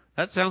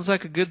 That sounds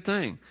like a good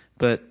thing.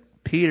 But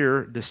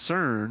Peter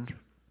discerned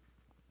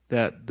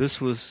that this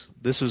was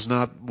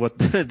not what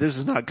this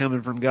is not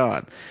coming from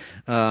God.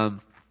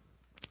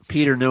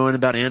 Peter, knowing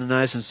about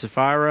Ananias and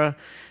Sapphira,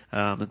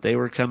 that they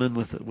were coming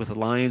with a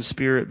lion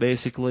spirit,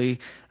 basically.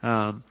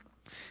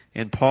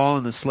 and Paul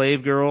and the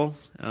slave girl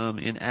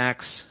in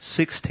Acts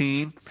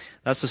 16.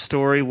 That's a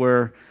story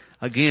where,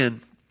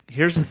 again,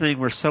 here's the thing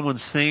where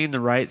someone's saying the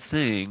right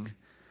thing,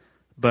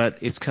 but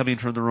it's coming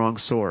from the wrong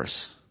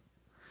source.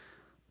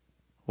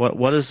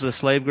 What does the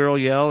slave girl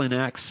yell in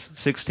Acts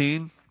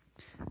 16?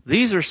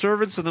 These are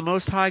servants of the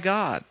Most High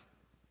God.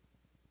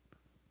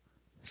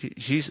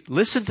 She's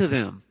listen to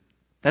them.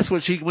 That's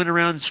what she went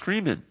around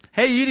screaming.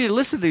 Hey, you need to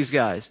listen to these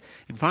guys.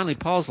 And finally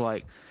Paul's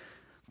like,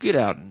 get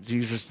out in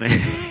Jesus'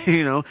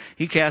 name.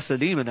 He cast a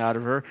demon out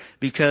of her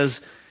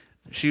because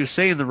she was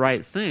saying the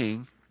right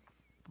thing,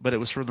 but it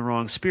was from the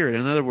wrong spirit.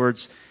 In other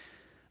words,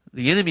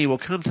 the enemy will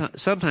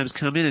sometimes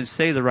come in and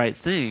say the right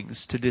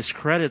things to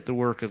discredit the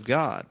work of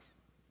God.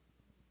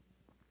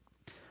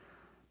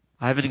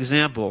 I have an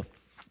example.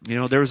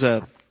 This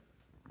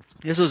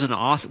was in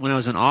Austin, when I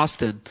was in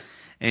Austin,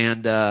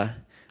 and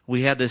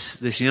we had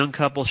this young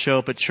couple show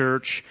up at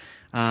church,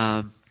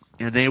 and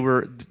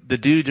the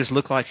dude just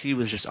looked like he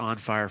was just on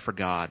fire for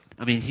God.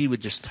 I mean, he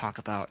would just talk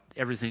about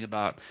everything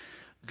about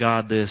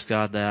God this,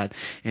 God that,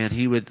 and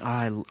he would,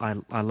 I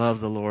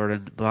love the Lord,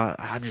 and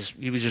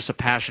he was just a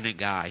passionate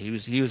guy. He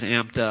was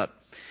amped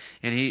up,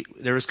 and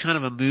there was kind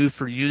of a move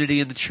for unity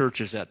in the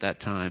churches at that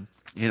time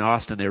in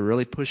Austin. They were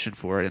really pushing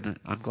for it, and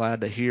I'm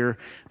glad to hear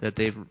that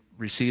they've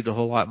received a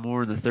whole lot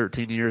more in the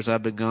 13 years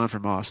I've been gone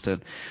from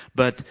Austin.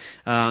 But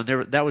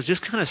that was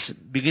just kind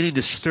of beginning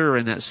to stir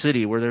in that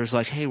city where there was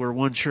like, hey, we're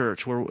one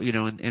church.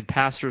 And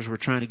pastors were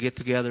trying to get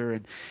together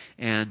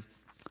and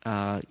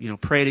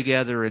pray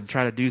together and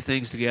try to do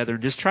things together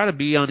and just try to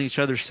be on each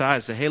other's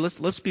side. Say, hey,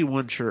 let's be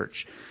one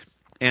church.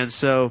 And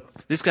so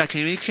this guy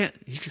came in,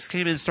 he just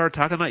came in and started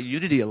talking about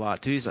unity a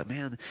lot too. He's like,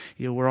 man,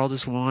 we're all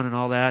just one and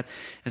all that.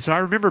 And so I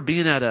remember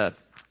being at a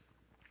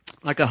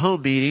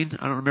home meeting.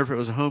 I don't remember if it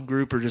was a home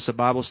group or just a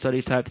Bible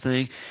study type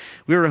thing.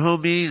 We were at a home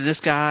meeting, and this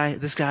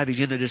guy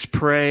began to just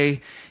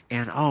pray.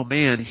 And oh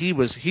man, he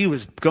was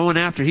going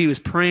after, he was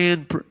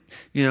praying,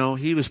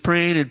 he was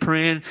praying and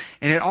praying,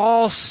 and it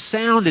all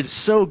sounded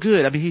so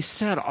good. I mean, he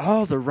said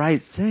all the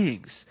right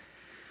things.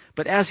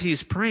 But as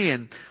he's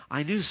praying,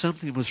 I knew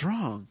something was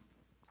wrong.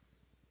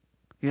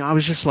 I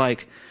was just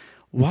like,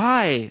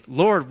 why,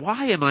 Lord,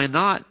 why am I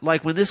not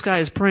like when this guy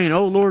is praying,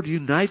 oh Lord,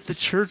 unite the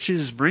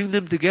churches, bring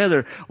them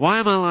together. Why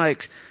am I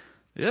like,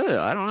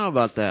 yeah, I don't know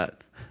about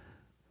that.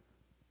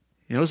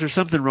 Is there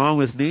something wrong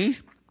with me?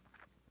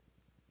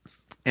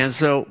 And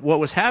so what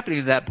was happening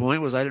at that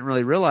point was, I didn't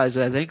really realize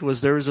it, I think,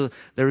 was there was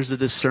a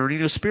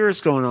discerning of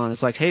spirits going on.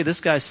 It's like, hey, this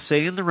guy's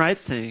saying the right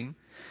thing,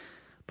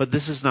 but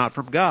this is not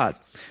from God.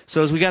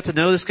 So as we got to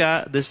know this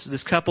guy,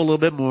 this couple a little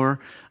bit more,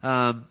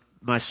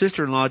 my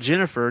sister-in-law,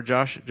 Jennifer,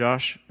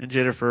 Josh and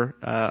Jennifer,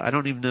 I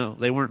don't even know,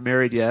 they weren't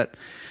married yet.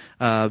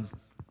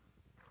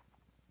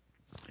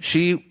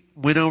 She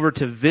went over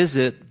to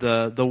visit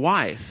the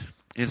wife.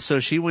 And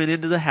so she went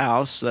into the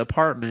house, the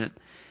apartment,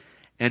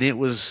 and it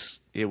was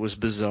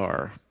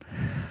bizarre.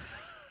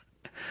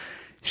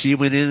 She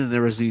went in and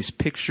there was these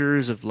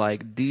pictures of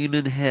like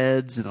demon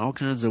heads and all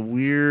kinds of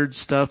weird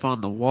stuff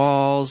on the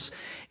walls.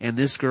 And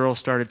this girl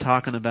started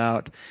talking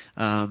about,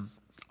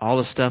 all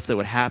the stuff that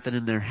would happen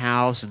in their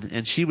house, and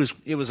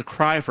it was a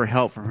cry for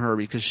help from her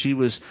because she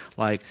was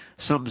like,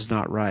 something's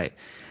not right.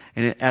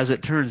 And as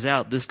it turns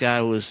out, this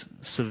guy was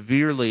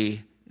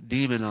severely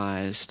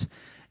demonized,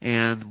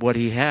 and what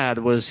he had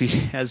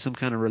some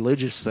kind of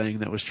religious thing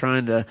that was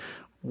trying to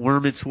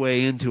worm its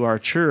way into our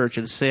church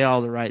and say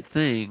all the right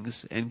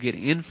things and get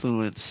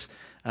influence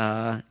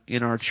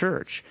in our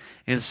church.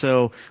 And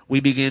so we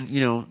began,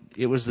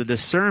 it was the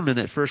discernment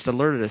that first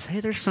alerted us, hey,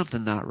 there's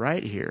something not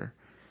right here.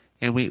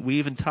 And we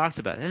even talked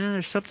about,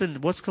 there's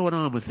something, what's going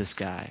on with this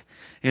guy?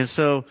 And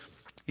so,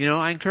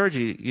 I encourage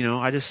you,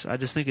 I just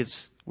think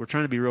we're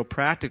trying to be real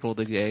practical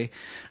today,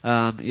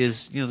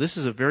 this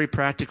is a very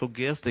practical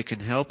gift that can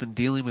help in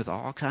dealing with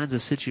all kinds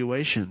of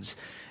situations.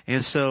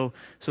 And so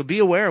be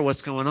aware of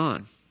what's going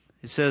on.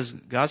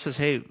 God says,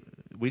 hey,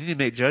 we need to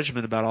make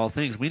judgment about all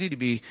things. We need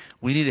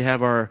to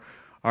have our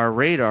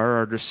radar,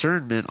 our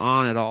discernment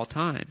on at all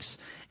times.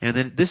 And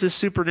then this is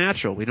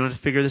supernatural. We don't have to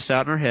figure this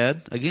out in our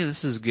head. Again,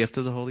 this is a gift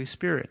of the Holy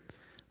Spirit.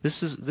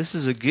 This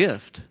is a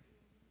gift.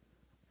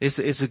 It's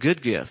a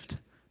good gift,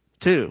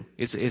 too.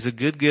 It's a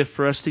good gift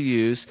for us to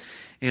use.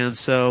 And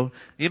so,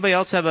 anybody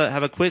else have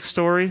a quick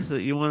story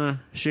that you want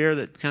to share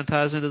that kind of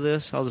ties into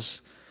this? I'll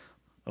just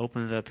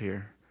open it up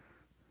here.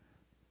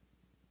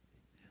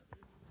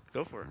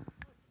 Go for it.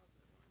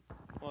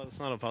 Well, it's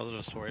not a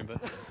positive story,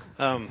 but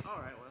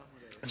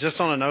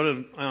just on a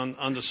note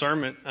on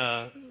discernment,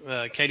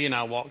 Katie and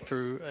I walked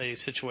through a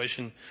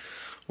situation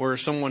where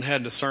someone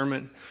had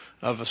discernment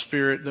of a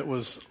spirit that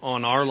was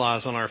on our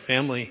lives, on our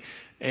family,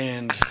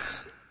 and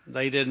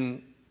they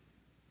didn't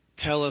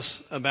tell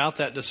us about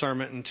that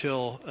discernment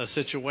until a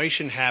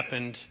situation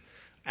happened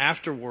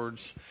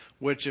afterwards,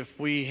 which if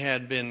we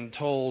had been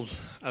told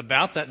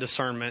about that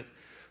discernment,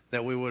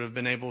 that we would have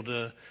been able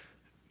to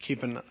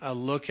keep a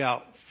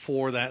lookout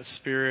for that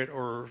spirit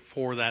or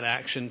for that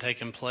action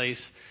taking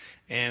place,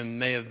 and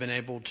may have been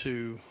able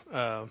to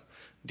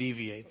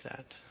deviate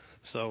that.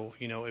 So,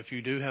 if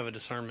you do have a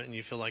discernment and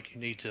you feel like you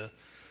need to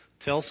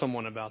tell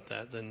someone about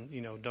that, then,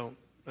 don't,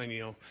 and,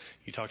 you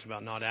talked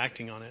about not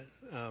acting on it.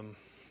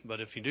 But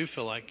if you do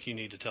feel like you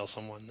need to tell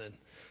someone,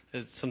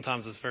 then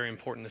sometimes it's very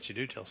important that you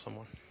do tell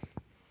someone.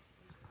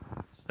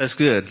 That's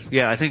good.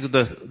 Yeah, I think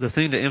the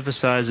thing to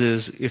emphasize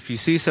is if you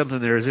see something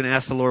there, is then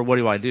ask the Lord, what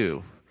do I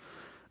do?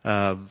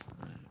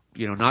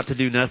 Not to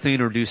do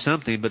nothing or do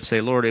something, but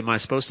say, Lord, am I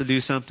supposed to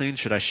do something?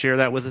 Should I share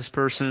that with this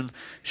person?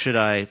 Should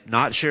I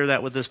not share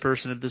that with this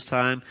person at this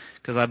time?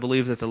 Because I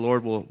believe that the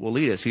Lord will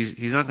lead us.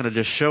 He's not going to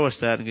just show us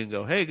that and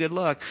go, hey, good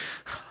luck.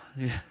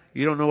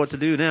 You don't know what to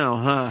do now,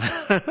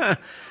 huh?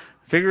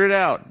 Figure it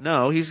out.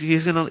 No,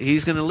 he's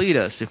gonna lead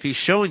us. If he's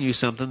showing you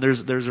something,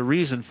 there's a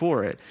reason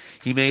for it.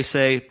 He may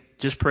say,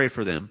 just pray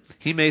for them.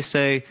 He may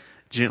say,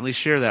 gently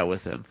share that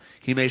with them.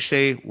 He may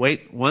say,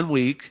 wait 1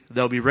 week,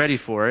 they'll be ready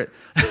for it,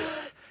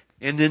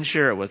 and then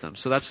share it with them.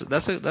 So that's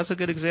a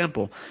good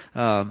example.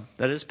 That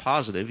is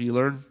positive. You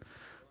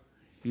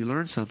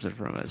learn something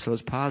from it. So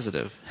it's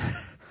positive.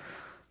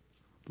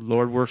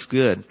 Lord works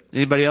good.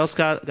 Anybody else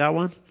got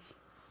one?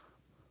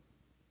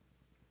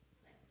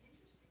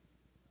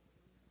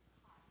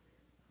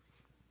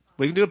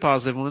 We can do a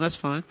positive one. That's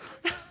fine.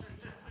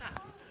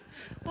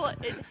 Well,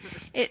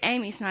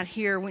 Amy's not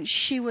here. When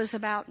she was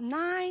about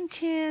 9,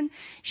 10,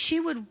 she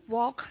would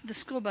walk the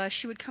school bus.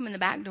 She would come in the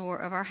back door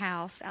of our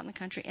house out in the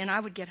country, and I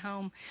would get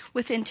home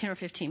within 10 or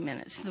 15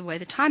 minutes, the way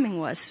the timing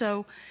was.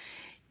 So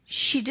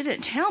she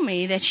didn't tell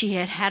me that she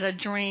had had a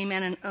dream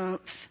and an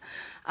oomph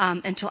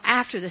until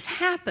after this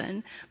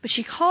happened. But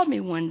she called me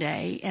one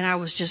day, and I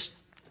was just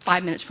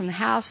 5 minutes from the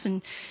house,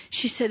 and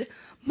she said,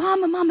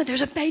 Mama,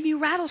 there's a baby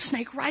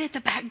rattlesnake right at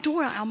the back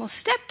door. I almost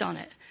stepped on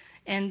it.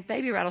 And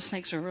baby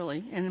rattlesnakes are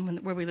really,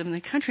 and where we live in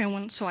the country.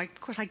 And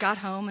of course, I got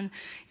home and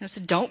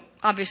said, don't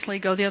obviously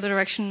go the other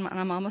direction. And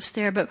I'm almost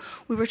there. But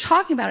we were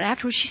talking about it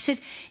afterwards. She said,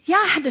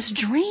 yeah, I had this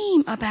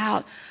dream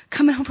about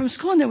coming home from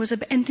school, and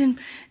and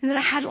then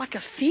I had like a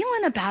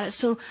feeling about it.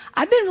 So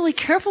I've been really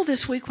careful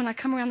this week when I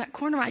come around that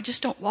corner. I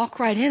just don't walk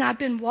right in. I've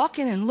been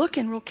walking and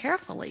looking real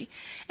carefully.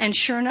 And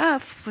sure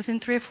enough, within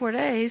 3 or 4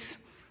 days,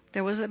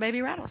 there was a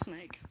baby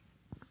rattlesnake.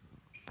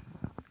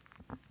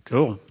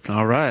 Cool.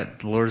 All right.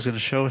 The Lord's going to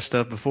show us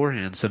stuff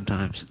beforehand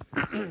sometimes.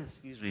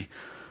 Excuse me.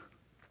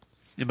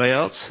 Anybody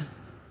else?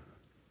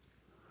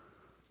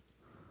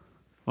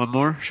 One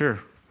more? Sure.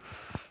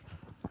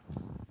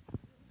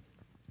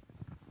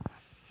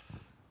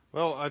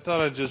 Well, I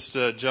thought I'd just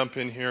jump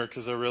in here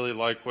because I really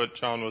like what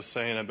John was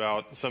saying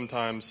about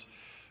sometimes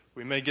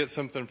we may get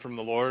something from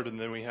the Lord and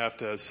then we have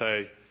to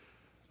say,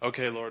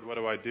 okay, Lord, what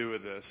do I do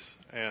with this?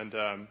 And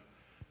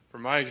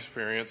from my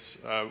experience,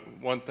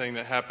 one thing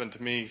that happened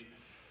to me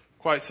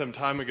quite some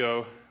time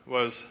ago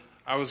was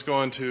I was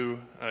going to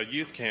a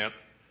youth camp,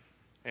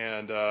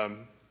 and I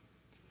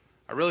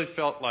really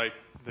felt like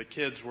the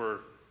kids were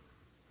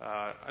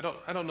I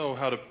don't know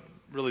how to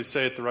really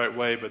say it the right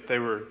way, but they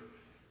were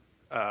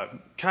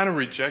kind of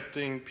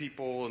rejecting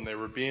people, and they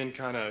were being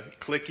kind of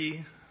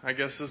cliquey, I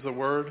guess is the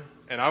word.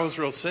 And I was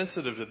real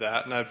sensitive to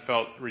that, and I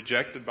felt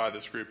rejected by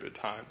this group at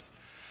times.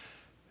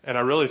 And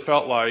I really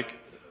felt like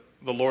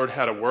the Lord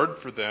had a word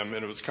for them,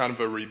 and it was kind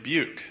of a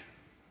rebuke.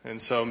 And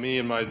so me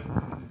and my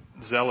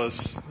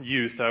zealous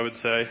youth, I would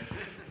say,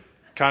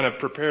 kind of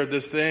prepared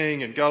this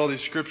thing and got all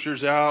these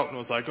scriptures out and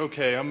was like,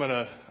 okay, I'm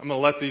gonna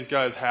let these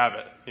guys have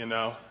it,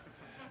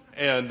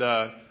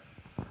 And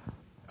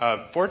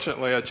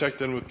fortunately, I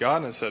checked in with God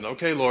and I said,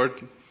 okay,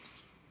 Lord,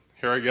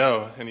 here I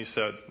go. And he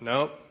said,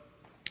 nope.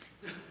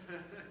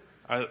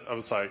 I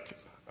was like,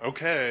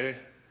 okay.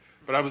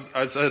 But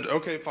I said,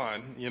 okay,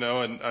 fine, and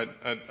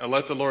I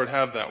let the Lord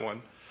have that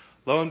one.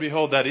 Lo and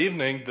behold, that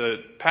evening,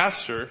 the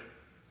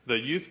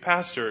youth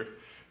pastor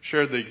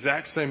shared the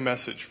exact same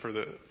message for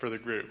the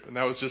group. And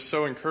that was just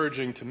so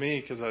encouraging to me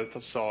because I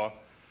saw,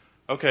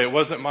 okay, it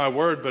wasn't my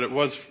word, but it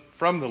was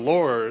from the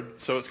Lord,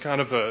 so it's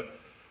kind of a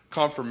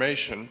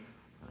confirmation.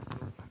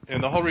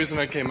 And the whole reason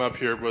I came up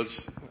here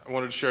was I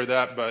wanted to share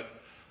that, but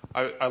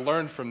I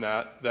learned from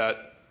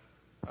that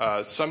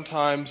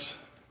sometimes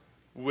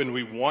when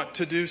we want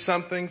to do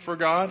something for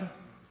God,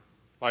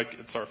 like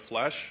it's our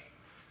flesh,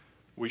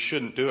 we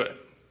shouldn't do it.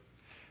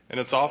 And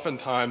it's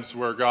oftentimes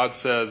where God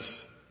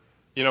says,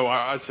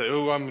 I say,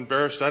 oh, I'm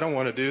embarrassed. I don't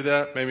want to do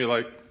that. Maybe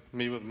like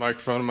me with a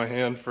microphone in my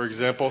hand, for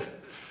example.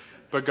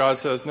 But God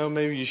says, no,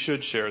 maybe you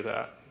should share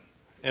that.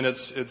 And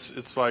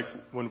it's like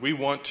when we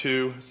want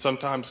to,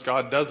 sometimes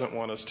God doesn't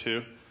want us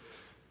to.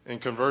 And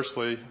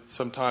conversely,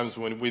 sometimes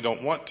when we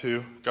don't want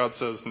to, God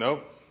says,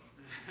 nope,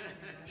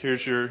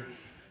 here's your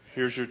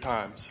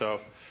time.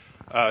 So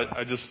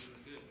I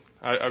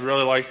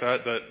really like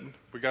that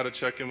we got to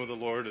check in with the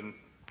Lord. And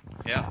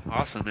yeah,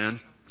 awesome, man.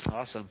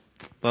 Awesome.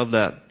 Love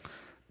that.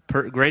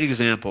 Great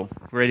example.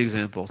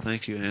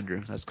 Thank you,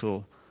 Andrew. That's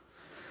cool.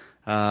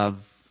 Yeah,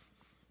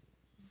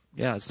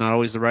 it's not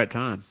always the right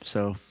time.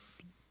 So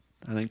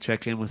I think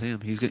check in with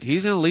him. He's going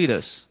to lead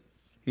us.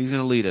 He's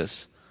going to lead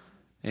us.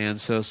 And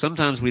so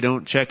sometimes we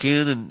don't check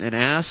in and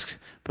ask,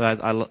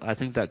 but I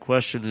think that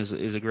question is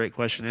a great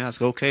question to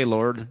ask. Okay,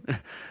 Lord,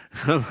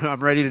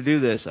 I'm ready to do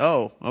this.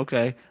 Oh,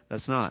 okay,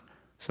 that's not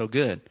so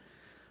good.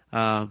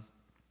 One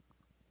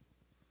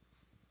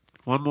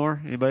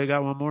more? Anybody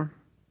got one more?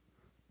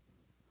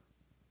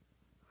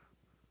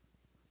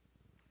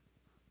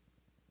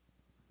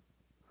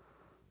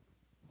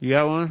 You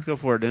got one? Go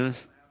for it,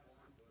 Dennis.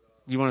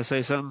 You want to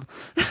say something?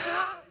 What you're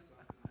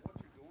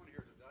doing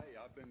here today,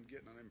 I've been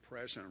getting an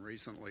impression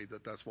recently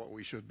that that's what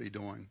we should be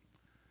doing.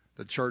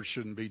 The church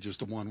shouldn't be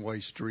just a one-way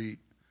street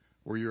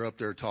where you're up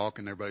there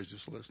talking, everybody's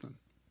just listening.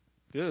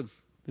 Good.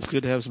 It's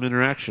good to have some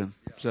interaction.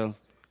 So,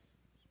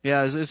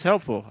 yeah, it's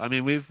helpful. I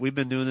mean, we've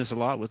been doing this a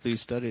lot with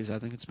these studies. I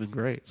think it's been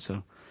great.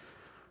 So,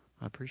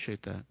 I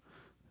appreciate that.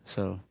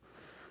 So,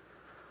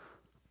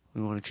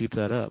 we want to keep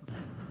that up.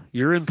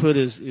 Your input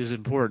is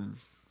important.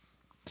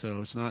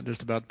 So it's not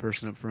just about the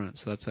person up front.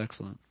 So that's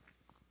excellent.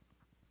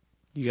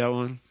 You got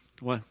one?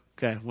 One?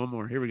 Okay, one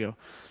more. Here we go.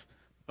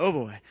 Oh,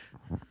 boy.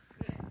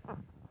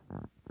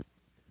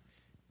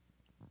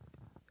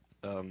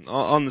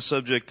 On the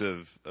subject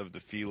of the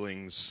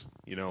feelings,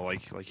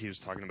 like he was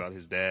talking about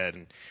his dad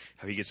and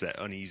how he gets that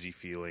uneasy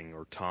feeling,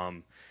 or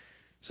Tom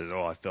says,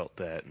 "Oh, I felt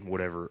that," and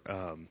whatever.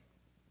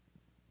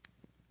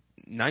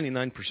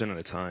 99% of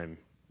the time,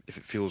 if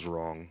it feels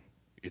wrong,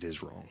 it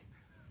is wrong.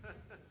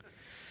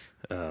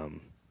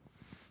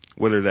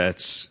 Whether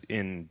that's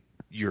in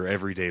your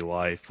everyday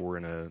life or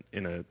in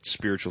a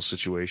spiritual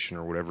situation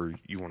or whatever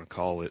you want to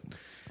call it,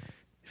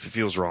 if it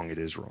feels wrong, it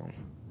is wrong.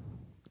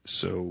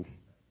 So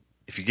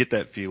if you get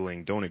that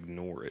feeling, don't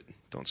ignore it.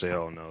 Don't say,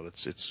 "Oh no,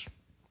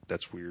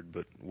 that's weird,"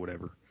 but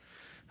whatever.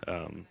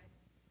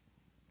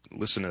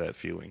 Listen to that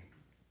feeling,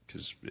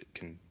 because it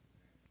can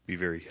be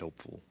very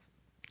helpful,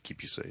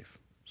 keep you safe.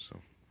 So.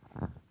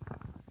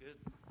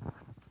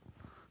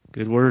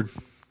 Good word.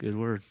 Good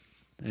word.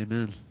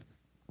 Amen.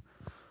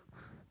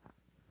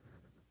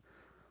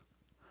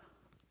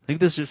 I think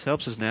this just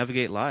helps us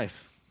navigate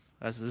life.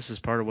 This is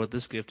part of what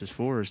this gift is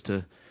for, is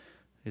to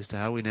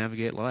how we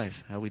navigate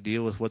life, how we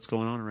deal with what's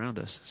going on around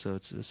us. So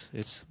this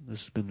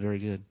has been very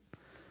good.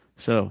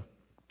 So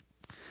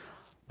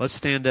let's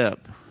stand up.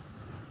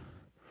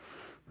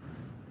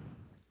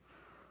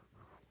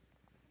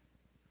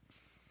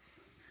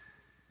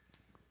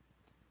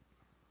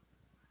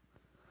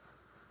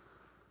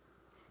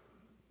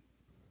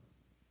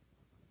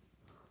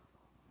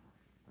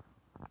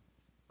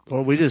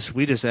 Lord, we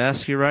just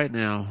ask you right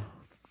now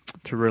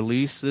to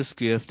release this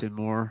gift in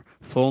more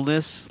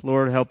fullness.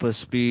 Lord, help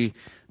us be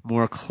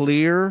more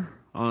clear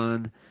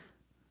on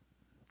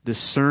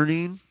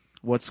discerning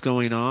what's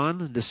going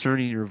on,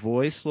 discerning your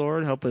voice,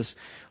 Lord. Help us.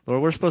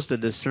 Lord, we're supposed to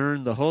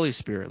discern the Holy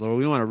Spirit. Lord,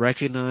 we want to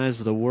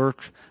recognize the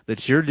work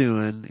that you're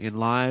doing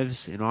in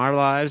our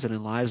lives and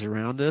in lives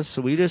around us.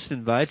 So we just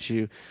invite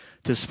you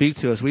to speak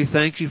to us. We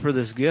thank you for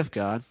this gift,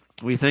 God.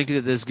 We thank you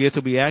that this gift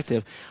will be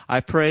active. I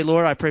pray,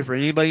 Lord, for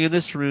anybody in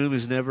this room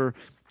who's never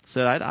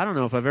said, I don't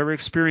know if I've ever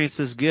experienced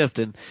this gift,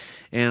 and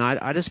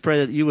I just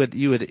pray that you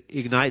would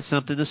ignite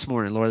something this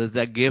morning, Lord,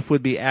 that gift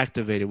would be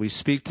activated. We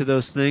speak to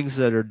those things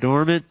that are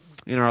dormant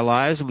in our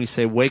lives, and we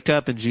say, wake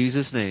up in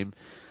Jesus' name.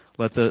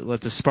 Let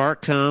the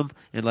spark come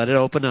and let it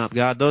open up.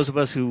 God, those of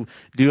us who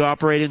do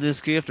operate in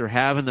this gift or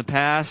have in the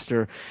past,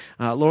 or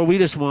Lord, we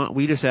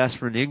just ask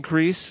for an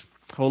increase.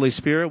 Holy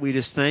Spirit, we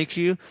just thank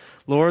you,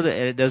 Lord, that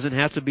it doesn't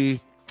have to be,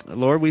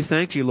 Lord, we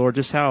thank you, Lord,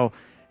 just how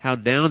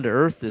down to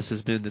earth this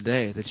has been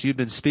today, that you've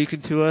been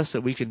speaking to us,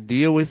 that we can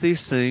deal with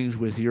these things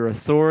with your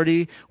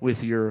authority,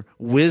 with your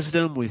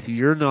wisdom, with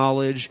your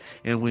knowledge,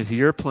 and with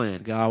your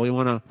plan. God, we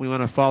want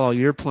to follow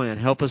your plan.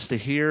 Help us to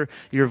hear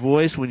your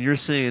voice when you're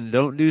saying,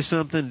 don't do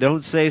something,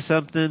 don't say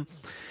something.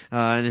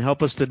 And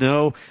help us to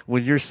know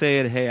when you're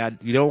saying, hey,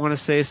 you don't want to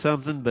say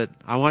something, but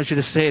I want you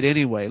to say it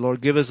anyway.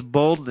 Lord, give us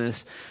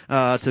boldness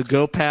to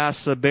go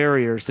past the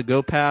barriers, to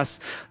go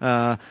past,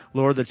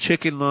 Lord, the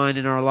chicken line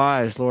in our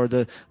lives, Lord,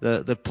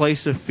 the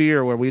place of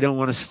fear where we don't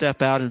want to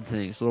step out in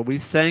things. Lord, we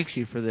thank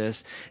you for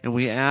this, and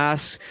we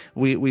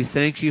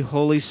thank you,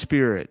 Holy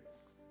Spirit.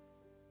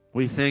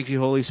 We thank you,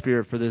 Holy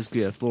Spirit, for this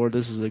gift. Lord,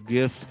 this is a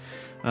gift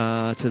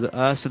to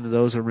us and to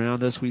those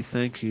around us. We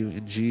thank you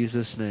in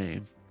Jesus'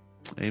 name.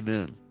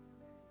 Amen.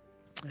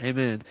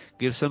 Amen.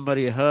 Give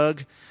somebody a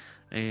hug,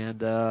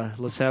 and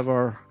let's have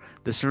our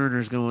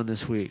discerners going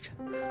this week.